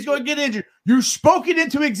 He's going to get injured. You spoke it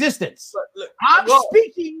into existence. I'm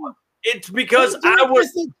speaking. It's because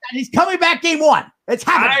he's coming back game 1. It's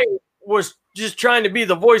happening. I was just trying to be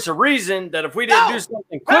the voice of reason that if we didn't do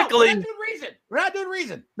something quickly. We're not doing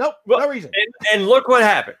reason. Nope, no reason. And look what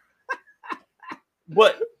happened.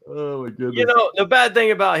 But oh my goodness. The bad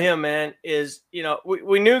thing about him, man, is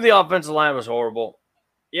we knew the offensive line was horrible.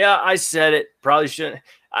 Yeah, I said it. Probably shouldn't.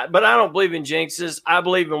 But I don't believe in jinxes. I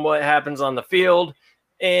believe in what happens on the field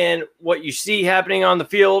and what you see happening on the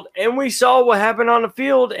field. And we saw what happened on the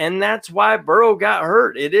field, and that's why Burrow got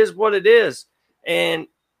hurt. It is what it is. And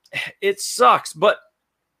it sucks. But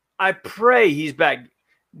I pray he's back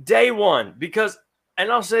day 1 because, and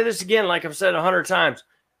I'll say this again, like I've said 100 times,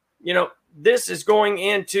 this is going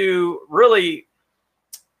into really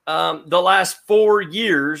the last 4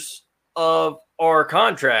 years of our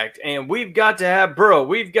contract, and we've got to have Burrow.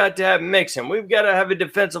 We've got to have Mixon. We've got to have a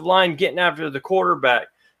defensive line getting after the quarterback.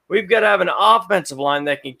 We've got to have an offensive line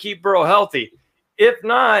that can keep Burrow healthy. If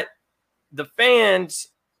not, the fans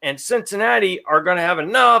and Cincinnati are going to have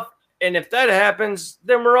enough. And if that happens,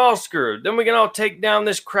 then we're all screwed. Then we can all take down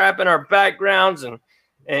this crap in our backgrounds and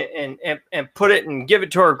put it and give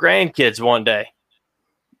it to our grandkids one day.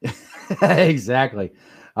 Exactly.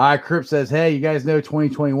 All right, Crip says, hey, you guys know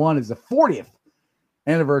 2021 is the 40th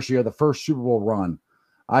anniversary of the first Super Bowl run.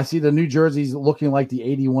 I see the New Jerseys looking like the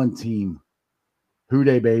 81 team. Who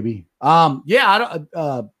Dey, baby. I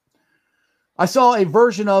saw a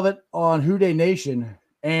version of it on Who Dey Nation,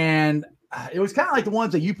 and it was kind of like the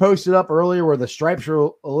ones that you posted up earlier where the stripes are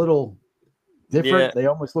a little different. Yeah. They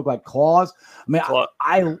almost look like claws. I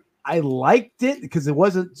mean, I liked it because it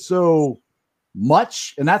wasn't so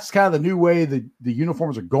much, and that's kind of the new way the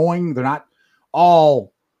uniforms are going. They're not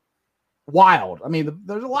all wild. I mean,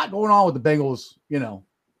 there's a lot going on with the Bengals,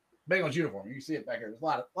 Bengals uniform. You can see it back here. There's a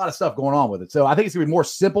lot of stuff going on with it. So I think it's going to be more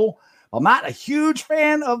simple. I'm not a huge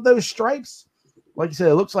fan of those stripes. Like you said,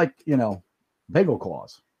 it looks like, Bengal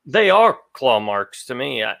claws. They are claw marks to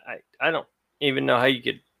me. I don't even know how you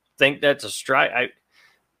could think that's a stripe.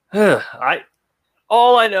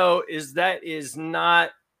 All I know is that is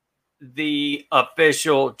not the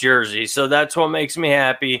official jersey. So that's what makes me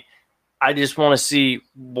happy. I just want to see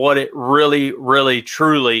what it really, really,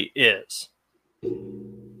 truly is.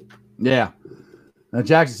 Yeah. Now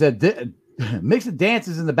Jackson said, Mixon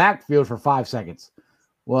dances in the backfield for 5 seconds.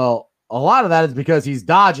 Well, a lot of that is because he's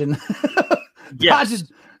dodging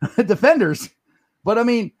defenders. But I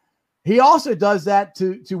mean, he also does that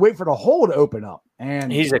to wait for the hole to open up.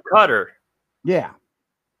 And he's a cutter. Yeah.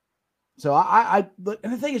 So and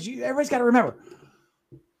the thing is, everybody's got to remember,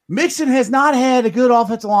 Mixon has not had a good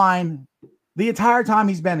offensive line the entire time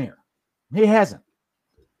he's been here. He hasn't.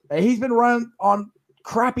 He's been running on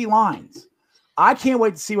crappy lines. I can't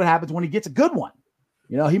wait to see what happens when he gets a good one.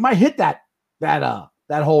 He might hit that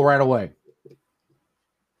hole right away.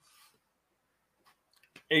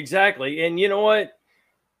 Exactly. And you know what?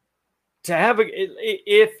 To have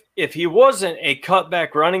if he wasn't a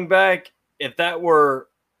cutback running back, if that were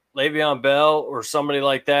Le'Veon Bell or somebody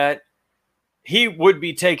like that, he would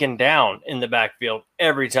be taken down in the backfield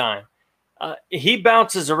every time. He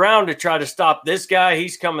bounces around to try to stop this guy.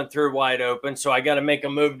 He's coming through wide open, so I got to make a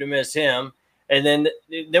move to miss him. And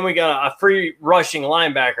then we got a free rushing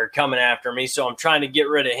linebacker coming after me, so I'm trying to get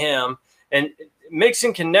rid of him. And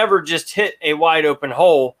Mixon can never just hit a wide open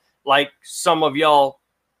hole like some of y'all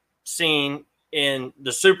seen in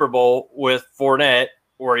the Super Bowl with Fournette,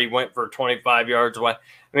 where he went for 25 yards away.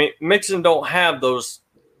 I mean, Mixon don't have those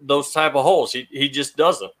type of holes. He just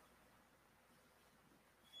doesn't.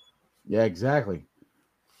 Yeah, exactly.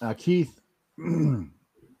 Keith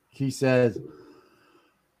says,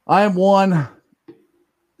 I am one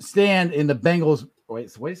stand in the Bengals.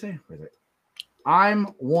 Wait, what did he say? I'm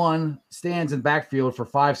one stands in backfield for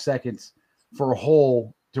 5 seconds for a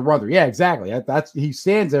hole to run through. Yeah, exactly. That's he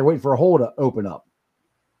stands there waiting for a hole to open up.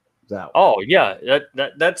 Oh, yeah.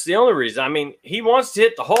 That's the only reason. I mean, he wants to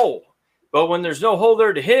hit the hole, but when there's no hole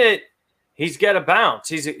there to hit, he's got to bounce.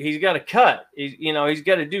 He's got to cut. He's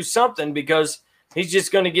got to do something because he's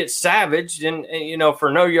just going to get savaged and for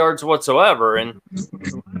no yards whatsoever. And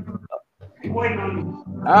all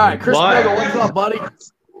right, Chris Begel, what's up, buddy?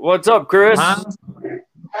 What's up, Chris?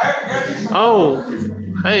 Oh,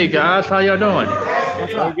 hey guys, how y'all doing?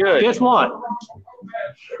 Good. Guess what?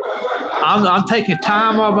 I'm taking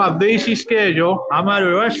time off my busy schedule. I'm at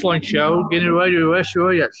a wrestling show, getting ready to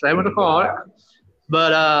wrestle at 7 o'clock.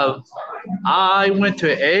 But I went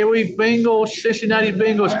to every Cincinnati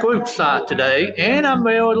Bengals group site today, and I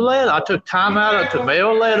mailed a letter. I took time out to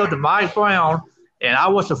mail a letter to Mike Brown, and I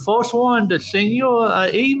was the first one to send you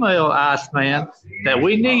an email, Iceman, that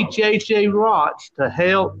we need J.J. Rotts to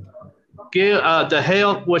help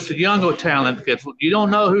with the younger talent, because you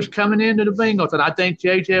don't know who's coming into the Bengals, and I think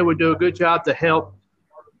J.J. would do a good job to help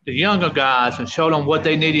the younger guys and show them what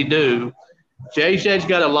they need to do. J.J.'s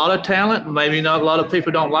got a lot of talent. Maybe not a lot of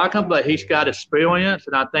people don't like him, but he's got experience,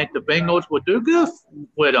 and I think the Bengals would do good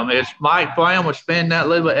with him. If Mike Brown would spend that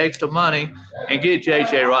little bit extra money and get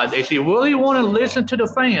J.J. Rotts. If you really want to listen to the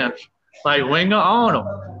fans, like Winger Arnold,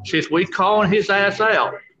 since we calling his ass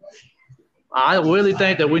out, I really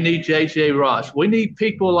think that we need J.J. Rotts. We need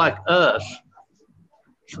people like us.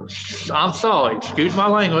 I'm sorry, excuse my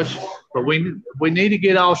language, but we need to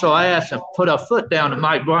get off our ass and put our foot down to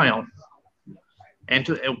Mike Brown. And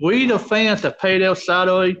we, the fans that pay their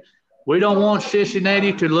salary, we don't want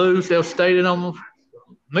Cincinnati to lose their stadium.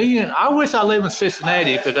 I wish I lived in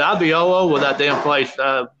Cincinnati because I'd be all over that damn place,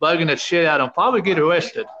 bugging the shit out of them. Probably get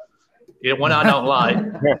arrested when I don't like.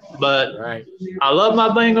 But right. I love my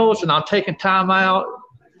Bengals, and I'm taking time out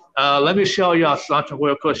Let me show y'all something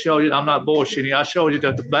real quick. Show you I'm not bullshitting. I showed you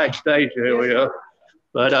the backstage area.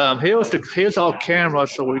 But here's our camera,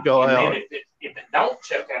 so we go out. If it don't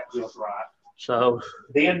check out just right, so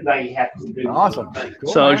then they have to do awesome.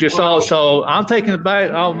 Cool, so man. Just also, I'm taking it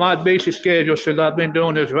back on my busy schedule since I've been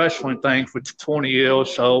doing this wrestling thing for 20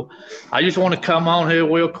 years. So I just want to come on here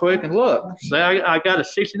real quick and look. See, I got a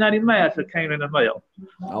 6090 match that came in the mail.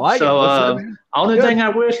 I like so, it. Only thing I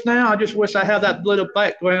wish now, I just wish I had that little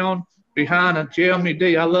background behind a Jeremy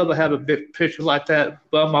D. I love to have a big picture like that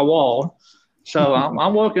above my wall. So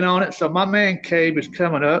I'm working on it. So my man cave is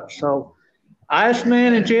coming up. So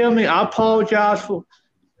Iceman and Jeremy, I apologize for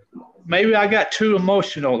maybe I got too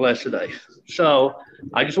emotional yesterday. So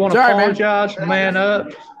I just want to apologize, man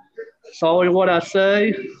up. Sorry what I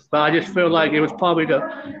say, but I just feel like it was probably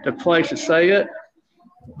the place to say it.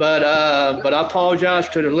 But I apologize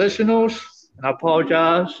to the listeners, and I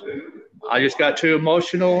apologize. I just got too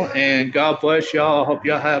emotional, and God bless y'all. I hope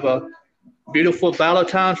y'all have a beautiful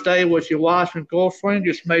Valentine's Day with your wife and girlfriend.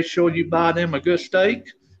 Just make sure you buy them a good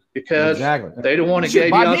steak because they don't want to give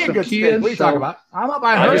you some kids. What are you talking about? I'm not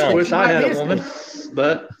buying her I steak. just wish I had a woman,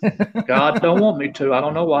 but God don't want me to. I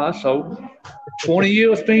don't know why. So 20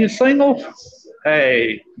 years being single,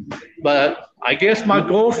 hey, but I guess my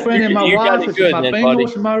girlfriend and my wife is my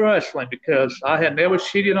Bengals and my wrestling because I had never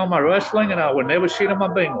cheated on my wrestling and I would never cheat on my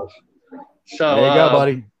Bengals. So there you go,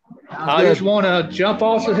 buddy. I just want to jump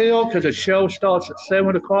off the hill because the show starts at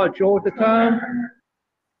 7 o'clock Georgia time.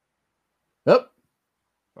 Yep.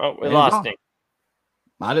 Oh, we lost him.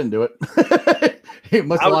 I didn't do it. He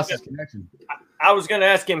must have lost his connection. I was going to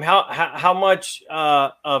ask him how much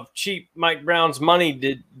of cheap Mike Brown's money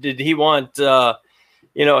did he want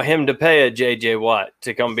him to pay a JJ Watt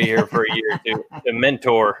to come be here for a year to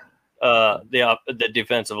mentor the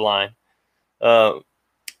defensive line.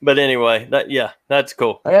 But anyway, that's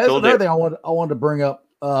cool. That's cool another thing I wanted to bring up.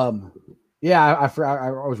 I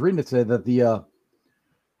was reading it today that the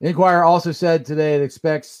Inquirer also said today it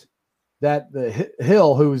expects that the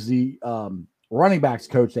Hill, who's the running backs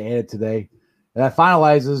coach they added today, that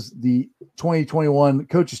finalizes the 2021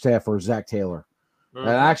 coaching staff for Zach Taylor. Mm-hmm.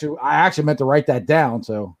 And I actually meant to write that down.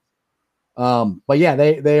 So, but yeah,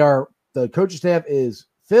 the coaching staff is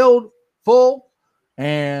full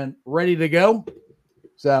and ready to go.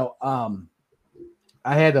 So,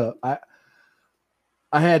 I had to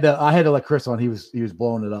let Chris on. He was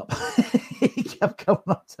blowing it up. He kept coming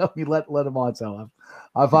on, telling me let him on. So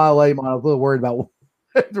I finally let him on. I was a little worried about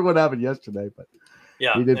what happened yesterday, but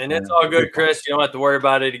yeah, and it's all good, Chris. You don't have to worry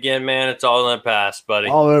about it again, man. It's all in the past, buddy.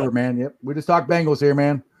 All over, man. Yep, we just talk Bengals here,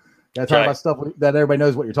 man. Got to talk about stuff that everybody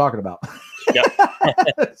knows what you're talking about.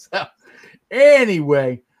 Yep. So,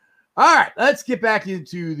 anyway, all right, let's get back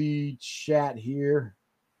into the chat here.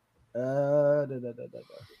 All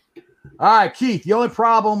right, Keith. The only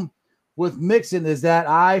problem with Mixon is that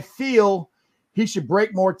I feel he should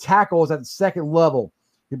break more tackles at the second level.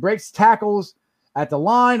 He breaks tackles at the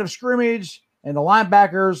line of scrimmage, and the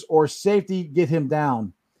linebackers or safety get him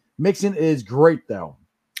down. Mixon is great, though.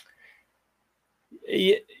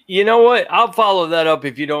 You know what? I'll follow that up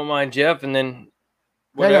if you don't mind, Jeff, and then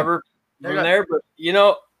whatever from there. But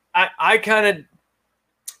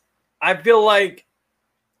I feel like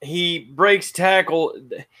he breaks tackle.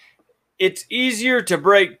 It's easier to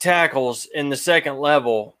break tackles in the second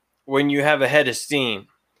level when you have a head of steam.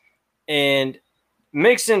 And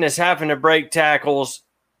Mixon is having to break tackles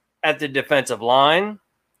at the defensive line,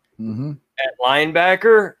 at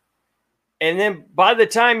linebacker. And then by the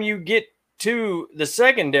time you get to the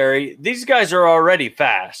secondary, these guys are already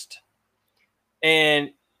fast.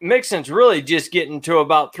 And Mixon's really just getting to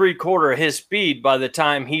about 3/4 of his speed by the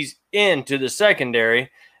time he's into the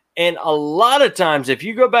secondary. And a lot of times, if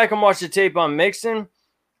you go back and watch the tape on Mixon,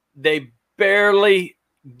 they barely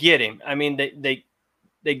get him. I mean, they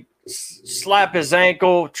slap his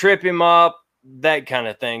ankle, trip him up, that kind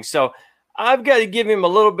of thing. So I've got to give him a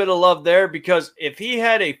little bit of love there because if he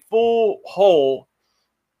had a full hole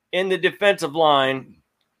in the defensive line,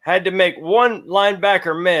 had to make one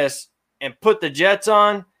linebacker miss and put the Jets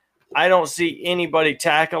on, I don't see anybody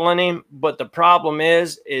tackling him. But the problem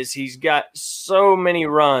is he's got so many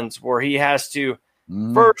runs where he has to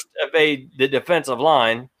first evade the defensive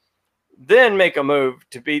line, then make a move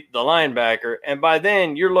to beat the linebacker. And by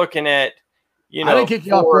then you're looking at, I didn't kick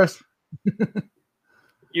you off, Chris.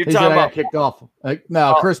 You're talking about I got kicked off.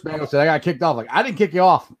 Chris Bangle said I got kicked off. Like, I didn't kick you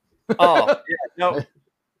off. Oh, yeah, no.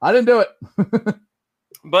 I didn't do it.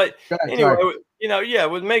 But anyway,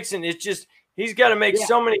 with Mixon, it's just he's got to make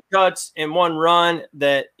so many cuts in one run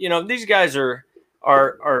that, these guys are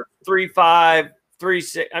 3.5,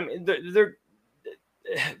 3.6. I mean,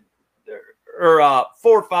 or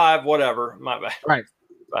 4-5, whatever. My bad.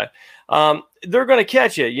 Right. They're going to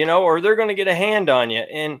catch you, or they're going to get a hand on you.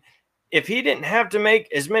 And if he didn't have to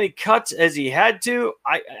make as many cuts as he had to,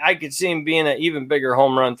 I could see him being an even bigger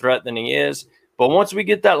home run threat than he is. But once we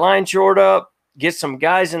get that line short up, get some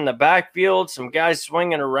guys in the backfield, some guys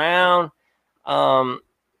swinging around,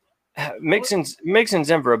 Mixon's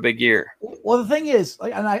in for a big year. Well, the thing is,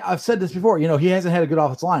 and I've said this before, he hasn't had a good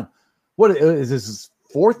offensive line. What is this, his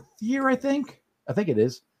 4th year, I think it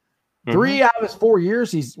is. 3 out of his 4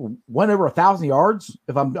 years, he's went over 1,000 yards.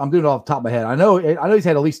 If I'm doing it off the top of my head, I know he's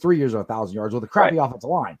had at least 3 years of 1,000 yards with a crappy offensive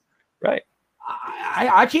line. Right.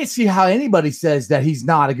 I can't see how anybody says that he's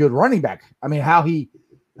not a good running back. I mean, how he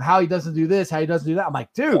doesn't do this, how he doesn't do that. I'm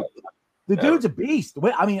like, dude, the dude's a beast.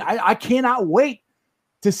 I mean, I cannot wait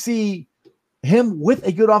to see him with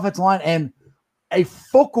a good offensive line and a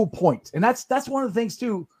focal point. And that's one of the things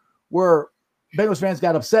too, where Bengals fans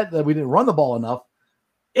got upset that we didn't run the ball enough.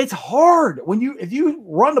 It's hard if you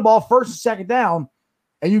run the ball first and second down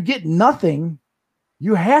and you get nothing,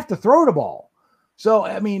 you have to throw the ball. So,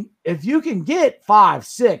 I mean, if you can get 5,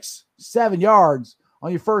 6, 7 yards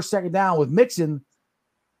on your first, second down with Mixon,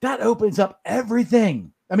 that opens up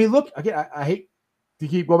everything. I mean, look, again, I hate to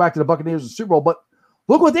keep going back to the Buccaneers and Super Bowl, but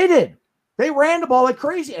look what they did. They ran the ball like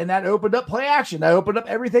crazy, and that opened up play action. That opened up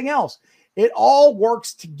everything else. It all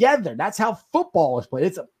works together. That's how football is played.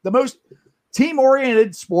 It's the most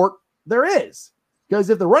team-oriented sport there is.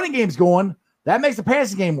 Because if the running game's going, that makes the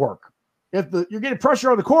passing game work. If you're getting pressure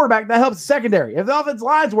on the quarterback, that helps the secondary. If the offensive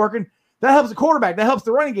line's working, that helps the quarterback. That helps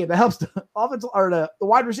the running game. That helps the offensive or the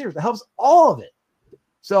wide receivers. That helps all of it.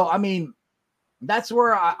 So, I mean, that's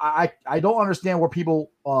where I don't understand where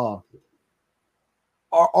people are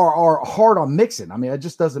hard on Mixon. I mean, it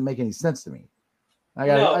just doesn't make any sense to me. I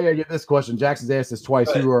gotta get this question. Jackson's asked this twice.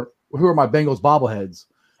 Right. Who are my Bengals bobbleheads?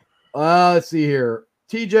 Let's see here.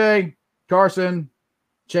 TJ, Carson,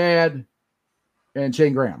 Chad, and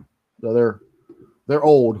Shane Graham. So they're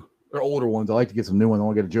old. They're older ones. I like to get some new ones. I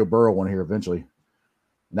want to get a Joe Burrow one here eventually.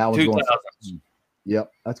 And that one's going.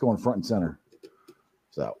 Yep, that's going front and center.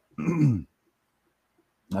 So now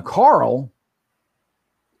Carl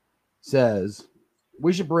says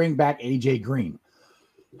we should bring back AJ Green,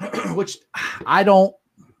 which the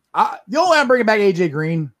only way I'm bringing back AJ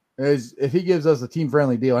Green is if he gives us a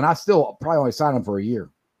team-friendly deal, and I still probably only sign him for a year.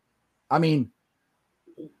 I mean,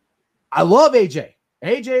 I love AJ.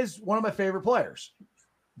 AJ is one of my favorite players,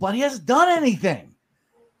 but he hasn't done anything,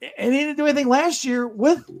 and he didn't do anything last year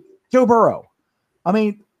with Joe Burrow. I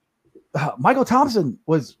mean, Michael Thompson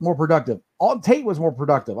was more productive. Alton Tate was more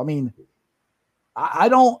productive. I mean, I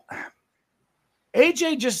don't.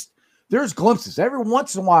 AJ just, there's glimpses. Every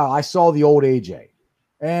once in a while, I saw the old AJ.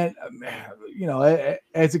 And,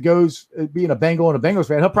 as it goes, being a Bengal and a Bengals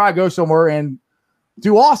fan, he'll probably go somewhere and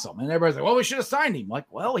do awesome. And everybody's like, well, we should have signed him.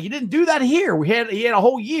 Like, well, he didn't do that here. He had a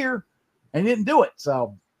whole year and he didn't do it.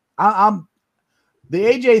 So I'm the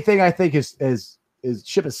AJ thing, I think, is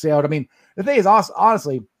ship has sailed. I mean, the thing is,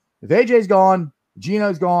 honestly, if AJ's gone,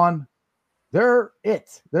 Gino's gone, they're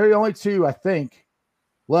the only two, I think,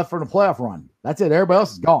 left for the playoff run. That's it. Everybody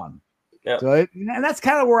else is gone. Yeah. So and that's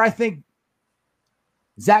kind of where I think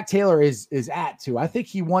Zach Taylor is at too. I think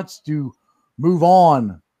he wants to move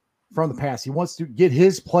on from the past. He wants to get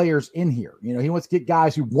his players in here. He wants to get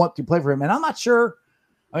guys who want to play for him. And I'm not sure.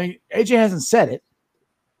 I mean, AJ hasn't said it.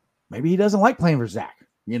 Maybe he doesn't like playing for Zach.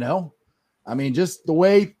 I mean, just the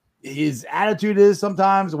way his attitude is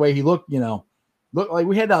sometimes, the way he looked like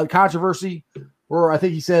we had that controversy where I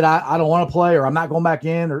think he said, I don't want to play, or I'm not going back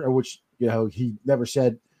in, or which, he never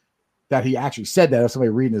said that he actually said that, if somebody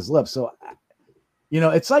reading his lips. So,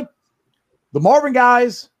 it's like the Marvin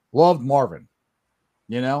guys loved Marvin,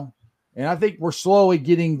 and I think we're slowly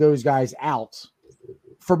getting those guys out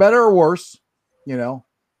for better or worse,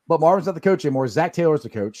 but Marvin's not the coach anymore. Zach Taylor's the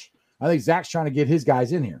coach. I think Zach's trying to get his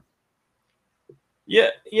guys in here. Yeah,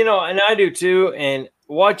 and I do too. And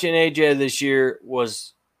watching AJ this year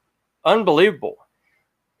was unbelievable.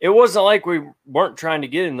 It wasn't like we weren't trying to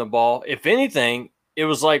get him the ball. If anything, it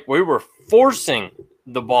was like we were forcing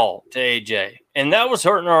the ball to AJ. And that was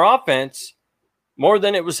hurting our offense more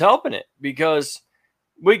than it was helping it, because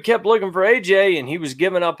we kept looking for AJ and he was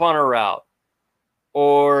giving up on a route,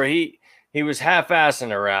 or he was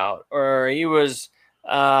half-assing a route, or he was,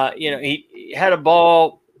 he had a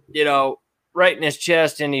ball, right in his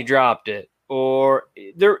chest and he dropped it. Or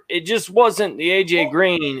it just wasn't the AJ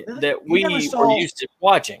Green that we were used to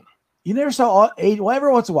watching. You never saw AJ. Well,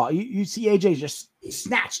 every once in a while, you see AJ just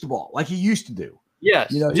snatch the ball like he used to do.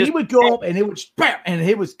 Yes, he would go up and it would bam, and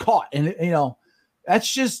it was caught. And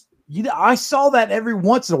that's just I saw that every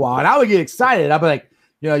once in a while, and I would get excited. I'd be like,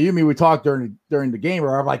 you know, you and me would talk during the game,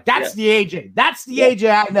 or I'm like, that's the AJ. That's the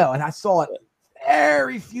AJ I know. And I saw it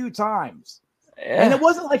very few times. Yeah. And it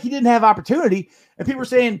wasn't like he didn't have opportunity. And people were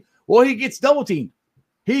saying, well, he gets double teamed.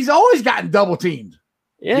 He's always gotten double teamed.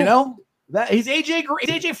 Yeah. You know? That he's AJ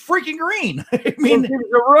freaking Green. I mean, he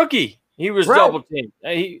was a rookie. He was double teamed.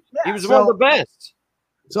 He was one of the best.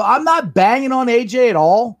 So I'm not banging on AJ at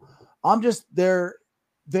all. I'm just there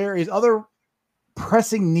is other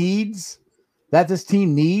pressing needs that this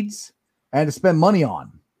team needs and to spend money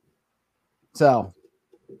on. So,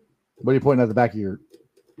 what are you pointing at the back of your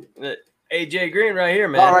AJ Green right here,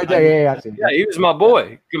 man? Oh, right there. Yeah, he was my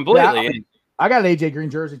boy completely. Yeah, I got an AJ Green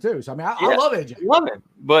jersey too. So I mean, I love AJ. Love him,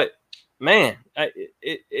 but man,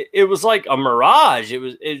 it was like a mirage. It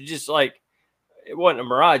was just like it wasn't a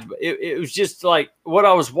mirage, but it was just like what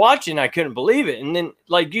I was watching. I couldn't believe it. And then,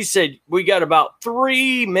 like you said, we got about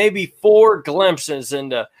 3, maybe 4 glimpses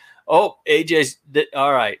into. Oh, AJ's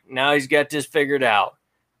all right. Now he's got this figured out,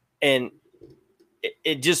 and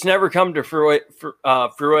it just never come to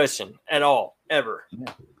fruition at all, ever.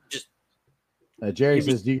 Yeah. Just Jerry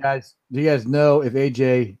says, "Do you guys know if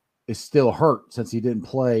AJ is still hurt since he didn't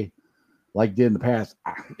play like did in the past?"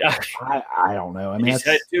 I don't know. I mean, he's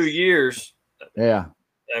had 2 years. Yeah,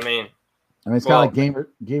 I mean, it's kind of like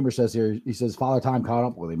Gamer says here. He says Father Time caught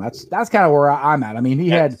up with him. That's kind of where I'm at. I mean, he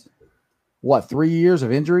had. 3 years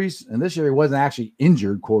of injuries, and this year he wasn't actually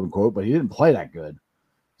injured, quote unquote, but he didn't play that good.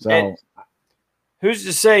 So, and who's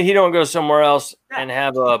to say he don't go somewhere else and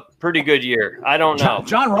have a pretty good year? I don't know.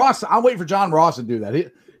 John Ross, I'm waiting for John Ross to do that.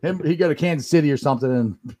 He go to Kansas City or something,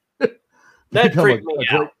 and that freaked me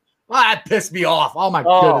out. Well, that pissed me off. Oh my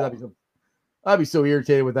goodness, I'd be so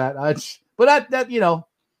irritated with that. But that you know.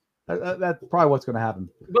 That's probably what's going to happen.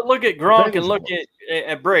 But look at Gronk and look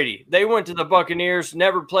at Brady. They went to the Buccaneers,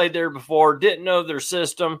 never played there before, didn't know their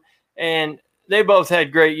system, and they both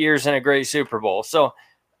had great years and a great Super Bowl. So,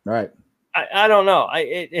 right, I don't know.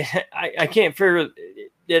 I can't figure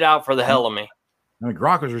it out for the hell of me. I mean,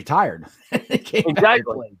 Gronk was retired.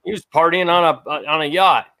 Exactly. He was partying on a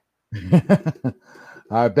yacht.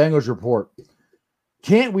 All right, Bengals report.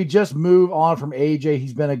 Can't we just move on from AJ?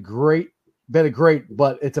 He's been a great,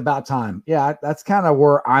 but it's about time. Yeah, that's kind of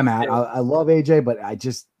where I'm at. I love AJ, but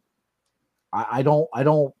I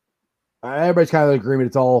don't. Everybody's kind of in agreement.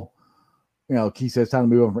 It's all, you know. Keith says time to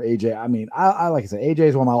move on from AJ. I mean, I like I said, AJ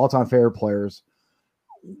is one of my all-time favorite players.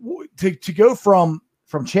 To go from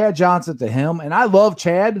Chad Johnson to him, and I love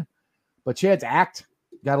Chad, but Chad's act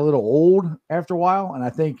got a little old after a while, and I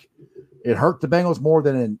think it hurt the Bengals more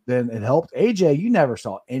than it helped. AJ, you never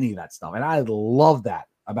saw any of that stuff, and I love that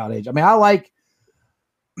about AJ. I mean,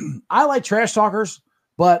 I like trash talkers,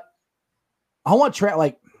 but I want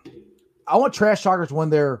trash talkers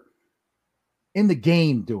when they're in the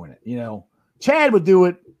game doing it. You know, Chad would do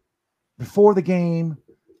it before the game,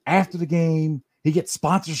 after the game. He gets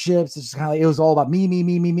sponsorships. It's kind of like, it was all about me.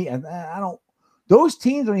 And I don't. Those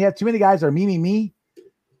teams, when you have too many guys that are me,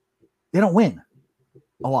 they don't win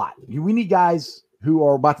a lot. We need guys who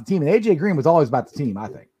are about the team. And AJ Green was always about the team, I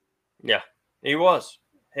think. Yeah, he was.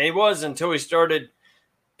 He was until he started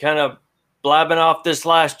kind of blabbing off this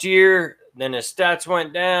last year. Then his stats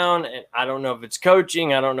went down, and I don't know if it's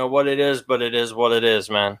coaching. I don't know what it is, but it is what it is,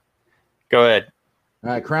 man. Go ahead.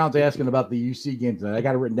 All right, Crown's asking about the UC game tonight. I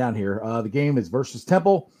got it written down here. The game is versus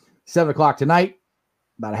Temple, 7 o'clock tonight,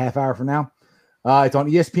 about a half hour from now. It's on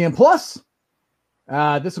ESPN Plus.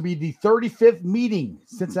 This will be the 35th meeting.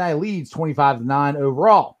 Cincinnati leads 25-9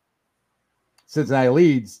 overall. Cincinnati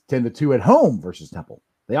leads 10-2 at home versus Temple.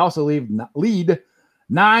 They also lead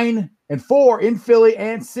 9-4 in Philly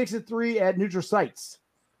and 6-3 at neutral sites.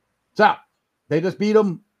 So they just beat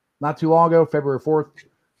them not too long ago, February 4th,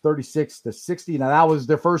 36-60. Now that was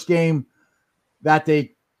their first game that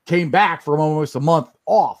they came back from almost a month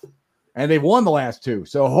off, and they've won the last 2.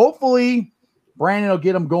 So hopefully Brandon will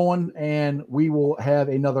get them going, and we will have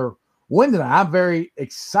another win tonight. I'm very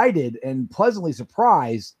excited and pleasantly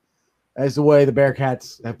surprised as the way the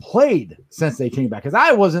Bearcats have played since they came back. Because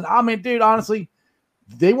honestly,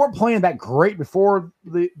 they weren't playing that great before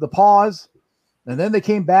the pause. And then they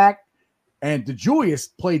came back, and DeJulius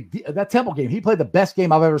played that Temple game. He played the best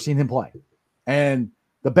game I've ever seen him play. And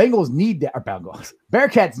the Bengals need that, or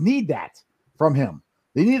Bearcats need that from him.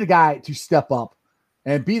 They need a guy to step up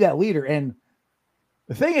and be that leader. And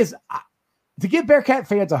the thing is, to give Bearcat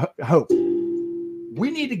fans a hope,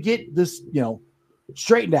 we need to get this,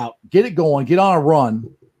 straightened out, get it going, get on a run.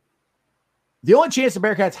 The only chance the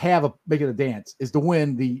Bearcats have of making a dance is to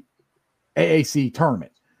win the AAC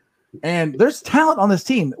tournament. And there's talent on this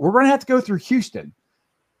team. We're going to have to go through Houston.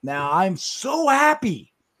 Now, I'm so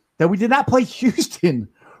happy that we did not play Houston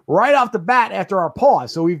right off the bat after our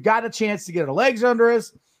pause. So we've got a chance to get our legs under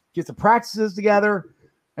us, get some practices together,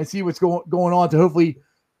 and see what's going on to hopefully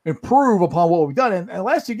improve upon what we've done. And the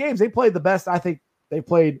last 2 games, they played the best I think they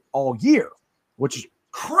played all year, which is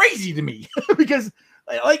crazy to me because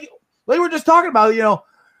like we were just talking about,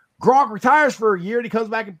 Gronk retires for a year and he comes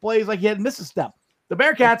back and plays like he hadn't missed a step. The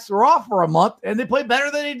Bearcats were off for a month and they played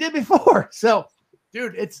better than they did before. So,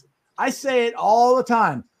 dude, I say it all the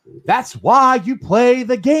time. That's why you play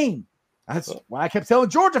the game. That's why I kept telling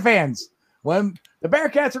Georgia fans when the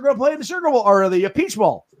Bearcats are going to play in the Sugar Bowl or the Peach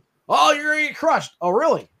Bowl. Oh, you're going to get crushed. Oh,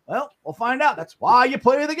 really? Well, we'll find out. That's why you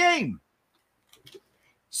play the game.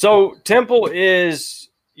 So Temple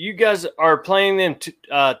you guys are playing them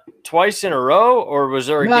twice in a row, or was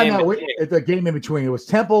there a game? No, it's a game in between. It was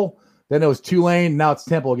Temple, then it was Tulane, now it's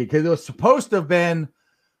Temple again because it was supposed to have been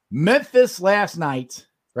Memphis last night,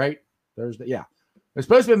 right? Thursday, yeah. It was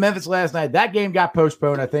supposed to be Memphis last night. That game got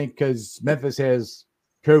postponed, I think, because Memphis has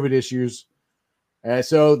COVID issues.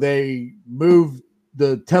 So they moved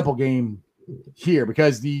the Temple game here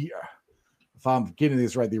because if I'm getting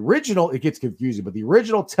this right, it gets confusing, but the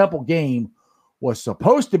original Temple game was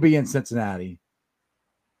supposed to be in Cincinnati,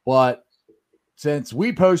 but since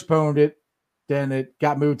we postponed it, then it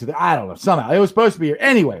got moved to I don't know, somehow. It was supposed to be here.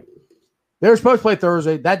 Anyway, they were supposed to play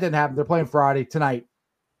Thursday. That didn't happen. They're playing Friday tonight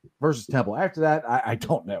versus Temple. After that, I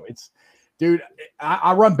don't know. Dude,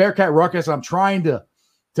 I run Bearcat Ruckus. I'm trying to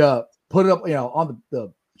put it up, on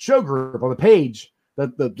the show group, on the page, the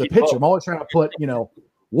picture. I'm always trying to put,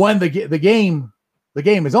 when the game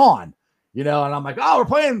is on, and I'm like, oh, we're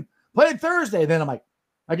playing Thursday. Then I'm like,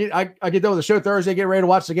 I get done with the show Thursday, get ready to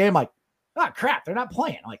watch the game. I'm like, oh crap, they're not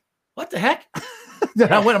playing. I'm like, what the heck?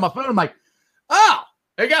 Then I went on my phone. I'm like, oh,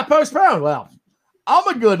 it got postponed. Well, I'm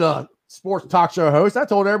a good sports talk show host. I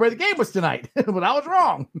told everybody the game was tonight, but I was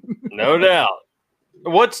wrong. No doubt.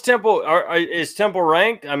 What's Temple? Is Temple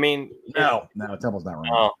ranked? I mean, no, Temple's not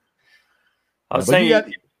ranked. Oh, I was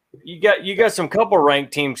saying you got some couple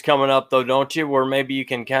ranked teams coming up though, don't you? Where maybe you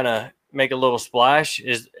can kind of make a little splash.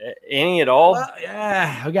 Is any at all?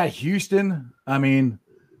 Yeah, we got Houston. I mean,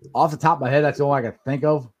 off the top of my head, that's the only I can think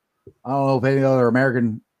of. I don't know if any other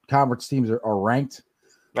American Conference teams are ranked.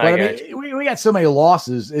 But I mean, we got so many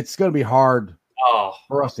losses, it's going to be hard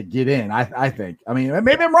for us to get in, I think. I mean,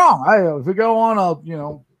 maybe I'm wrong. If we go on a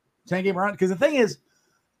 10-game run, because the thing is,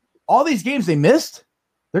 all these games they missed,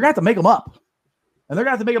 they're going to have to make them up. And they're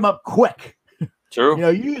going to have to make them up quick. True.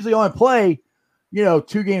 You usually only play, 2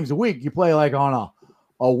 games a week. You play like on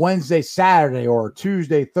a Wednesday, Saturday, or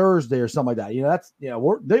Tuesday, Thursday, or something like that.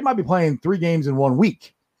 They might be playing 3 games in 1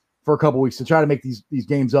 week for a couple weeks to try to make these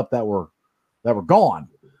games up that were gone.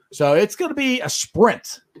 So it's going to be a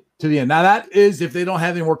sprint to the end. Now that is if they don't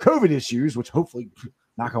have any more COVID issues, which hopefully,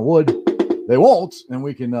 knock on wood, they won't, and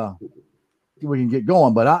we can get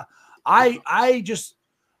going. But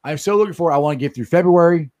I'm so looking forward. I want to get through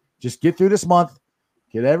February, just get through this month,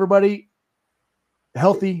 get everybody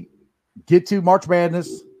healthy, get to March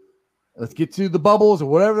Madness. Let's get to the bubbles or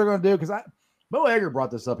whatever they're going to do. Because Mo Egger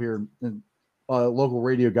brought this up here, and a local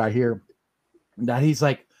radio guy here, that he's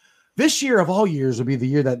like, this year of all years would be the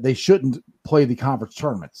year that they shouldn't play the conference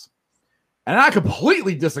tournaments. And I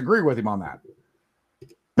completely disagree with him on that.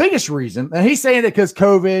 Biggest reason, and he's saying it because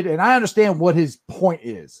COVID, and I understand what his point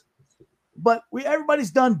is, but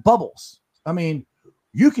everybody's done bubbles. I mean,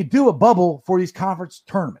 you could do a bubble for these conference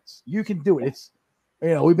tournaments. You can do it. It's,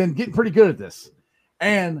 we've been getting pretty good at this.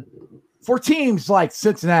 And for teams like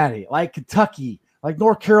Cincinnati, like Kentucky, like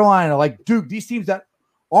North Carolina, like Duke, these teams that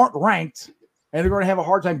aren't ranked and they're going to have a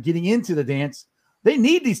hard time getting into the dance, they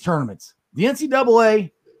need these tournaments. The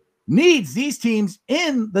NCAA needs these teams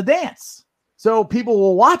in the dance so people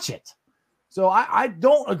will watch it. So I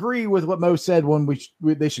don't agree with what Mo said when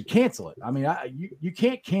they should cancel it. I mean, you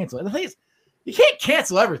can't cancel it. The thing is, you can't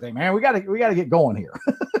cancel everything, man. We got to get going here.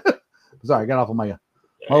 Sorry, I got off of my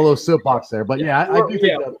little soapbox there, but I do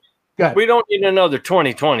think that. Go ahead. We don't need another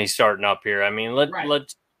 2020 starting up here. I mean,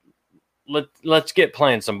 let's get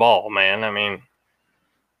playing some ball, man. I mean,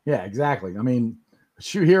 yeah, exactly. I mean,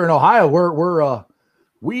 shoot, here in Ohio,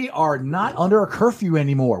 we are not under a curfew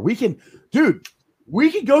anymore. We can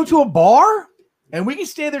go to a bar and we can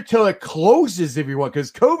stay there till it closes if you want, because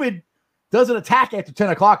COVID doesn't attack after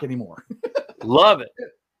 10 o'clock anymore. Love it.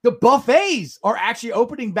 The buffets are actually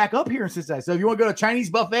opening back up here in Cincinnati. So if you want to go to a Chinese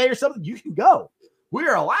buffet or something, you can go. We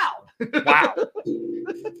are allowed. Wow.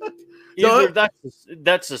 Either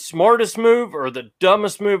that's the smartest move or the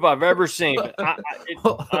dumbest move I've ever seen.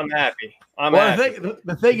 I'm happy. I'm happy.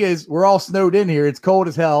 The thing is, we're all snowed in here. It's cold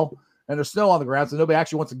as hell. and there's snow on the ground, so nobody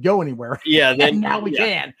actually wants to go anywhere. Yeah, then And now we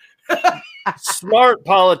can. Smart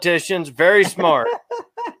politicians, very smart.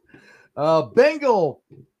 Bengal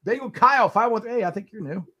Kyle 513. Hey, I think you're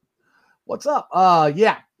new. What's up?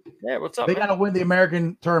 Yeah, What's up? they got to win the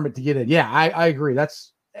American tournament to get in. Yeah, I agree.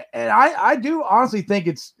 And I do honestly think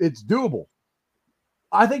it's doable.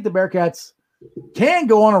 I think the Bearcats can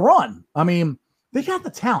go on a run. I mean, they got the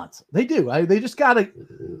talent. They do. They just got to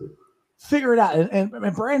figure it out.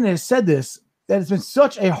 And Brandon has said this, that it's been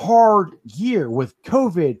such a hard year with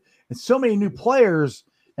COVID and so many new players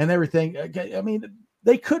and everything. I mean,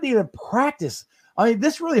 they couldn't even practice. I mean,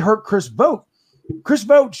 this really hurt Chris Vogt. Chris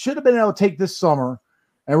Vogt should have been able to take this summer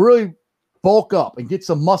and really bulk up and get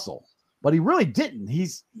some muscle, but he really didn't.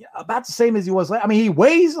 He's about the same as he was. I mean, he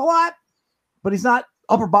weighs a lot, but he's not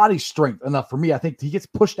upper body strength enough for me. I think he gets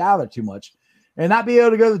pushed out of there too much and not be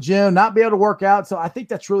able to go to the gym, not be able to work out. So I think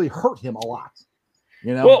that's really hurt him a lot.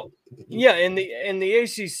 You know? Well, yeah, and the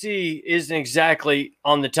ACC isn't exactly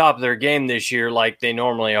on the top of their game this year like they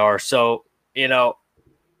normally are. So, you know,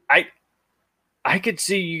 I could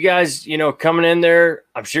see you guys, you know, coming in there.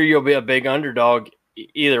 I'm sure you'll be a big underdog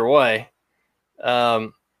either way.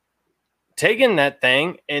 Taking that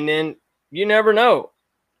thing, and then you never know.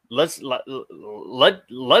 Let them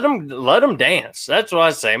dance. That's what I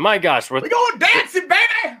say. My gosh, we're going dancing,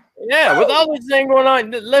 baby. Yeah, with all this thing going on,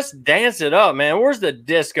 let's dance it up, man. Where's the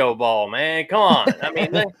disco ball, man? Come on. I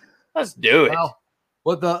mean, let's do it.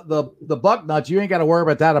 Well, the buck nuts, you ain't got to worry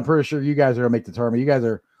about that. I'm pretty sure you guys are gonna make the tournament. You guys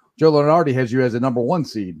are. Joe Lunardi has you as a number 1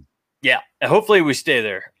 seed. Yeah, hopefully we stay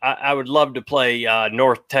there. I would love to play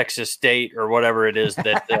North Texas State or whatever it is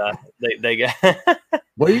that they get.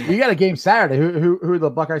 Well, you got a game Saturday. Who are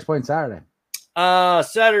the Buckeyes playing Saturday?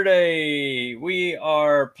 Saturday we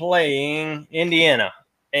are playing Indiana,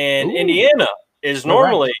 and Indiana is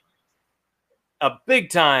normally a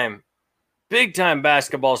big time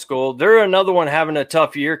basketball school. They're another one having a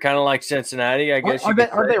tough year, kind of like Cincinnati, I guess.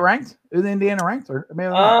 Are they ranked? Is Indiana ranked? Or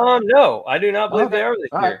no, I do not believe they are this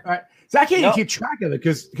year. All right. So I can't even keep track of it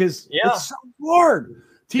because it's so hard.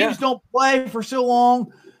 Teams don't play for so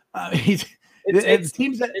long. It's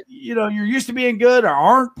teams that you're used to being good or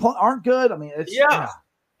aren't good. I mean,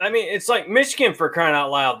 I mean, it's like Michigan, for crying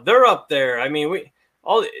out loud. They're up there. I mean,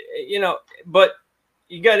 but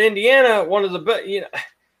you got Indiana, one of the best.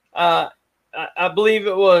 I believe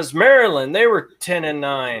it was Maryland. They were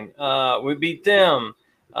 10-9. We beat them.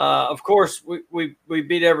 Of course, we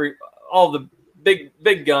beat all the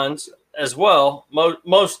big guns as well.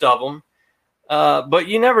 Most of them. But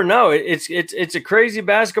you never know. It's a crazy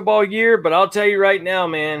basketball year. But I'll tell you right now,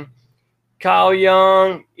 man. Kyle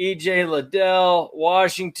Young, EJ Liddell,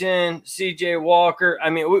 Washington, CJ Walker. I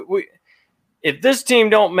mean, we if this team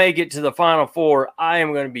don't make it to the Final Four, I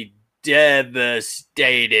am going to be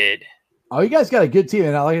devastated. Oh, you guys got a good team,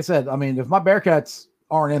 and like I said, I mean, if my Bearcats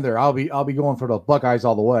aren't in there, I'll be going for the Buckeyes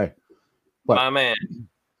all the way. But my man,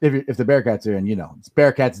 if the Bearcats are in, it's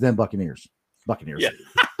Bearcats then Buccaneers. Yeah.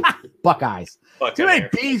 Buckeyes. Too many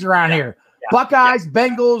B's around here. Yeah. Buckeyes,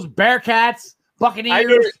 Bengals, Bearcats,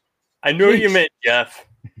 Buccaneers. I knew what you meant, Jeff.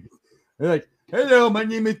 They're like, hello, my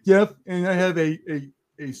name is Jeff, and I have a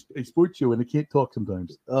sports show, and I can't talk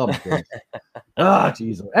sometimes. Oh my goodness.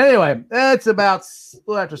 Jesus. Anyway, it's about a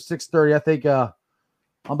little after 6:30. I think I'm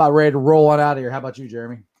about ready to roll on out of here. How about you,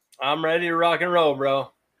 Jeremy? I'm ready to rock and roll,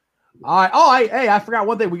 bro. All right. Oh, hey, I forgot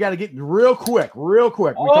one thing. We got to get real quick. We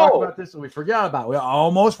talked about this and we forgot about it. We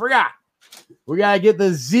almost forgot. We got to get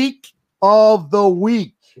the Zeke of the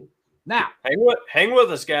week. Now, hang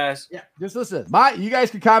with us, guys. Yeah, just listen. You guys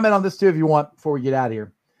can comment on this too if you want before we get out of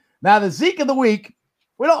here. Now, the Zeke of the week.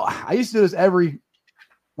 I used to do this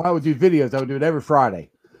when I would do videos. I would do it every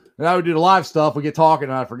Friday. And I would do the live stuff. We get talking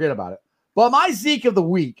and I forget about it. But my Zeke of the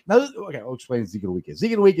week. Now, okay, I'll explain what Zeke of the week is.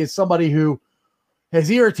 Zeke of the week is somebody who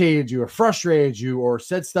has irritated you or frustrated you or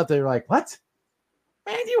said stuff that you're like, what?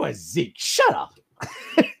 Man, you a Zeke. Shut up.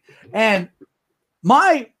 And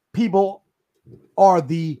my people are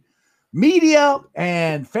the media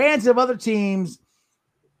and fans of other teams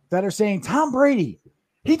that are saying Tom Brady,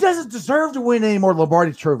 he doesn't deserve to win any more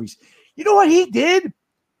Lombardi trophies. You know what he did?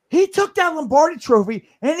 He took that Lombardi trophy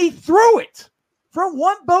and he threw it from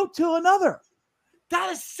one boat to another.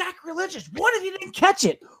 That is sacrilegious. What if he didn't catch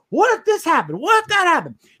it? What if this happened? What if that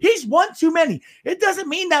happened? He's won too many. It doesn't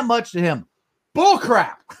mean that much to him. Bull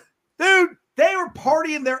crap. Dude, they were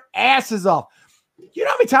partying their asses off. You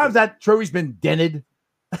know how many times that trophy's been dented?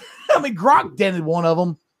 I mean, Gronk dented one of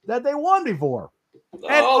them that they won before.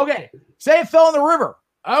 And, okay, say it fell in the river.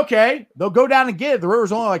 Okay, they'll go down and get it. The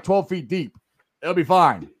river's only like 12 feet deep. It'll be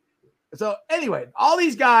fine. So anyway, all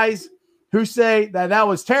these guys who say that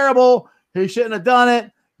was terrible. He shouldn't have done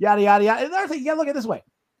it. Yada, yada, yada. Another thing, you got to look at it this way.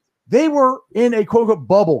 They were in a quote-unquote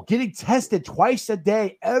bubble, getting tested twice a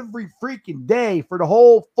day, every freaking day for the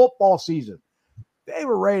whole football season. They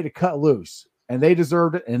were ready to cut loose, and they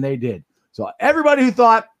deserved it, and they did. So everybody who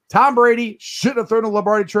thought Tom Brady shouldn't have thrown the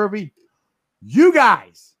Lombardi Trophy, you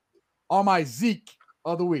guys are my Zeke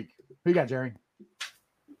of the week. Who you got, Jerry?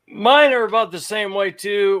 Mine are about the same way,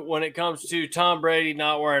 too, when it comes to Tom Brady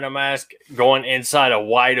not wearing a mask, going inside a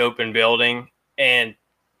wide-open building, and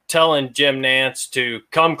telling Jim Nantz to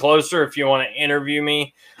come closer if you want to interview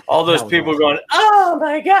me. All those people going, oh,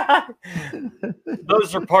 my God.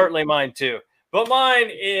 Those are partly mine, too. But mine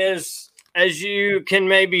is, as you can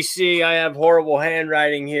maybe see, I have horrible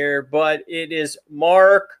handwriting here, but it is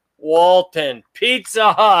Mark Walton,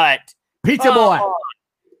 Pizza Hut. Pizza boy.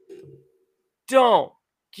 Don't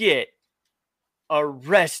get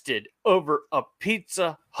arrested over a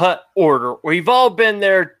Pizza Hut order. We've all been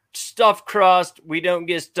there. Stuffed crust. We don't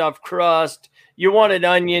get stuffed crust. You wanted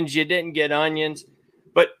onions. You didn't get onions.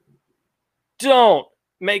 But don't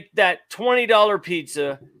make that $20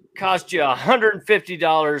 pizza cost you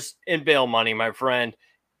 $150 in bail money, my friend.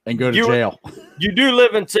 And go to jail. You do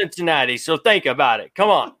live in Cincinnati, so think about it. Come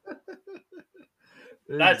on.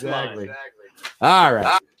 That's exactly. mine. All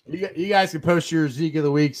right. You guys can post your Zeke of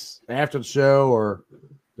the weeks after the show or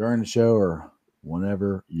during the show or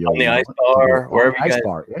whenever you on the ice bar, wherever ice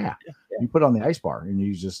bar. Yeah. You put it on the ice bar and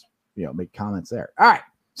you just, make comments there. All right.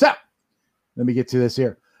 So let me get to this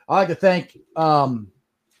here. I'd like to thank Who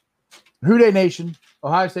Dey Nation,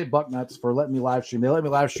 Ohio State Bucknuts for letting me live stream. They let me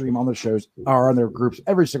live stream on their shows or on their groups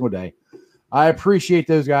every single day. I appreciate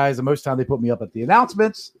those guys. And most of the time they put me up at the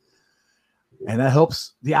announcements. And that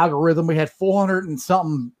helps the algorithm. We had over 400 and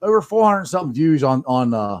something views on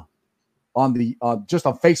just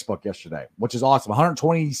on Facebook yesterday, which is awesome.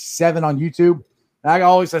 127 on YouTube. And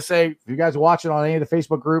I say, if you guys are watching on any of the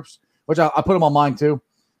Facebook groups, which I put them on mine too,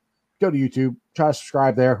 go to YouTube, try to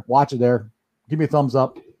subscribe there, watch it there, give me a thumbs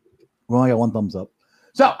up. We only got one thumbs up.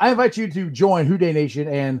 So I invite you to join Who Dey Nation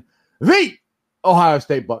and the Ohio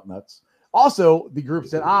State Bucknuts. Also, the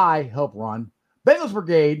groups that I help run: Bengals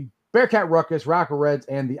Brigade, Bearcat Ruckus, Rocker Reds,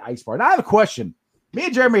 and the Ice Bar. Now I have a question. Me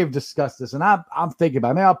and Jeremy have discussed this, and I'm thinking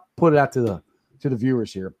about it. Maybe I'll put it out to the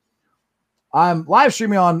viewers here. I'm live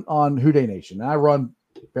streaming on Who Dey Nation, and I run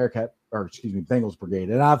Bengals Brigade.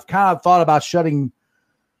 And I've kind of thought about shutting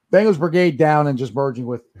Bengals Brigade down and just merging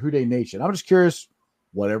with Who Dey Nation. I'm just curious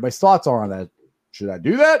what everybody's thoughts are on that. Should I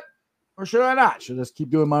do that or should I not? Should I just keep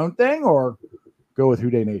doing my own thing or go with Who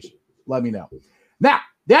Dey Nation? Let me know. Now,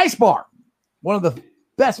 the Ice Bar, one of the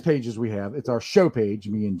best pages we have. It's our show page.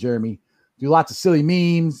 Me and Jeremy do lots of silly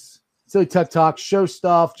memes, silly tech talk, show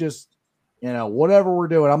stuff, just, whatever we're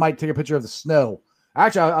doing. I might take a picture of the snow.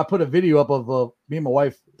 Actually, I put a video up of me and my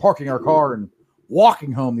wife parking our car and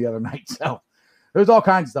walking home the other night. So there's all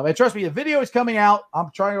kinds of stuff. And trust me, the video is coming out. I'm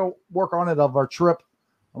trying to work on it of our trip.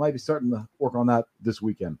 I might be starting to work on that this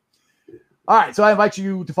weekend. All right. So I invite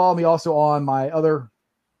you to follow me also on my other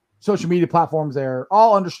social media platforms there,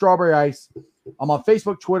 all under Strawberry Ice. I'm on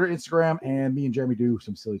Facebook, Twitter, Instagram, and me and Jeremy do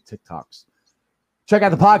some silly TikToks. Check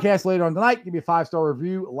out the podcast later on tonight. Give me a 5-star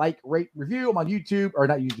review, rate, review. I'm on YouTube, or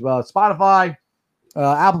not YouTube, Spotify,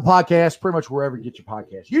 Apple Podcasts, pretty much wherever you get your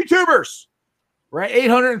podcasts. YouTubers, we're at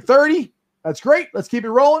 830. That's great. Let's keep it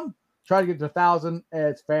rolling. Try to get to 1,000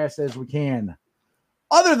 as fast as we can.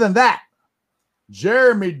 Other than that,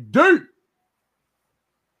 Jeremy D,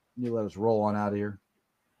 you let us roll on out of here.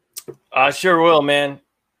 I sure will, man.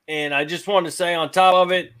 And I just wanted to say on top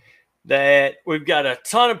of it that we've got a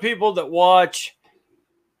ton of people that watch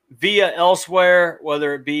via elsewhere,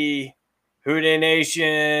 whether it be Who Dey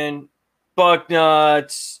Nation,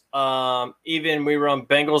 Bucknuts, even we run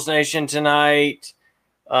Bengals Nation tonight.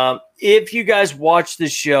 If you guys watch the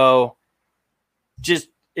show, just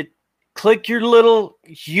click your little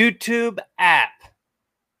YouTube app,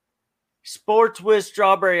 Sports with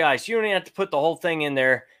Strawberry Ice. You don't even have to put the whole thing in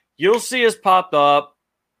there. You'll see us pop up.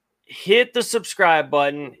 Hit the subscribe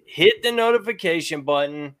button, hit the notification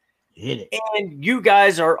button, hit it. And you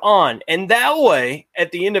guys are on. And that way,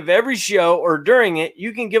 at the end of every show or during it,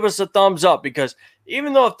 you can give us a thumbs up, because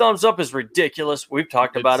even though a thumbs up is ridiculous, we've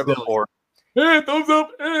talked about it before. Hey, thumbs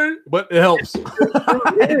up, hey. But it helps.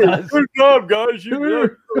 Good job, guys. You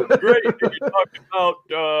did great. You talked about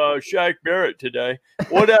Shaq Barrett today.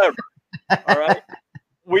 Whatever. All right.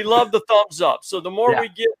 We love the thumbs up. So the more we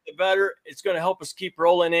get, the better. It's going to help us keep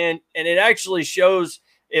rolling in. And it actually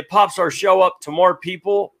it pops our show up to more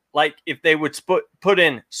people. Like if they would put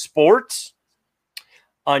in sports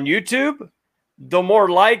on YouTube, the more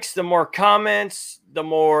likes, the more comments, the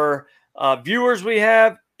more viewers we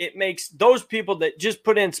have. It makes those people that just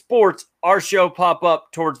put in sports, our show, pop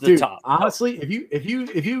up towards the top. Honestly, if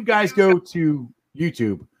you guys go to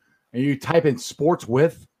YouTube and you type in sports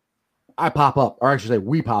with, I pop up, or I should say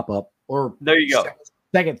we pop up, or there you go.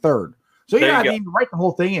 Second, third. So you There don't you even write the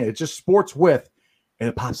whole thing in. It's just sports with, and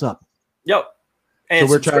it pops up. Yep. And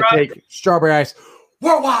so we're trying to take Strawberry Ice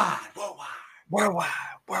worldwide.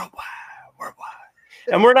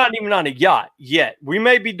 And we're not even on a yacht yet. We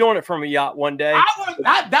may be doing it from a yacht one day.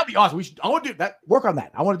 That'd be awesome. I want to do that. Work on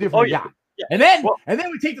that. I want to do it from a yacht. Yeah. And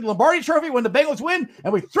then we take the Lombardi Trophy when the Bengals win,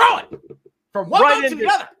 and we throw it from one boat to the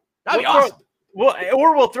other. That'd be awesome.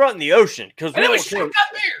 Or we'll throw it in the ocean because we shoot up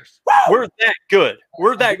beers. We're that good.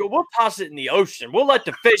 We're that good. We'll toss it in the ocean. We'll let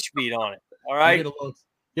the fish feed on it. All right.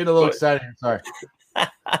 Getting a little excited here. Sorry.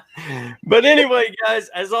 But anyway, guys,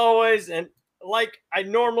 as always, and like I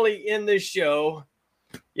normally end this show,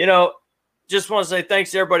 just want to say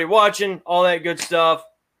thanks to everybody watching, all that good stuff.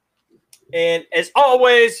 And as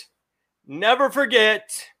always, never forget,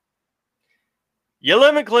 you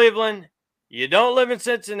live in Cleveland, you don't live in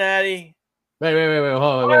Cincinnati. Wait.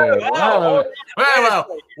 Whoa.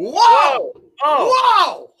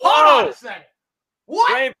 Hold on a second.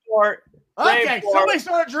 What? Rainport. Okay, somebody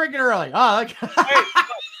started drinking early. Oh, okay.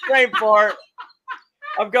 Rainport.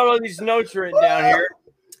 I've got all these notes written down here.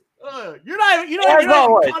 You're not.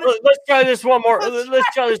 Let's try this one more.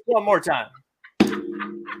 Let's try this one more time.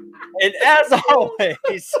 And as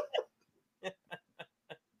always,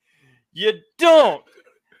 you don't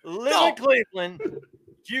live in Cleveland.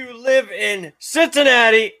 You live in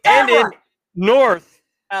Cincinnati and in North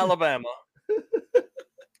Alabama.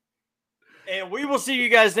 And we will see you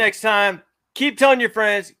guys next time. Keep telling your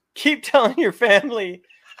friends. Keep telling your family.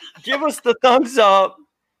 Give us the thumbs up.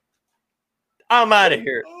 I'm out of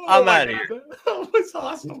here. I'm out of here. That was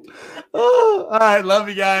awesome. All right. Love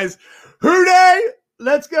you guys. Hooday.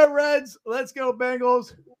 Let's go Reds. Let's go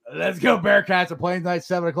Bengals. Let's go Bearcats at Plains Night,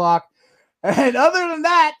 7 o'clock. And other than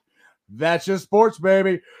that, that's just sports,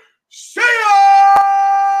 baby. See ya!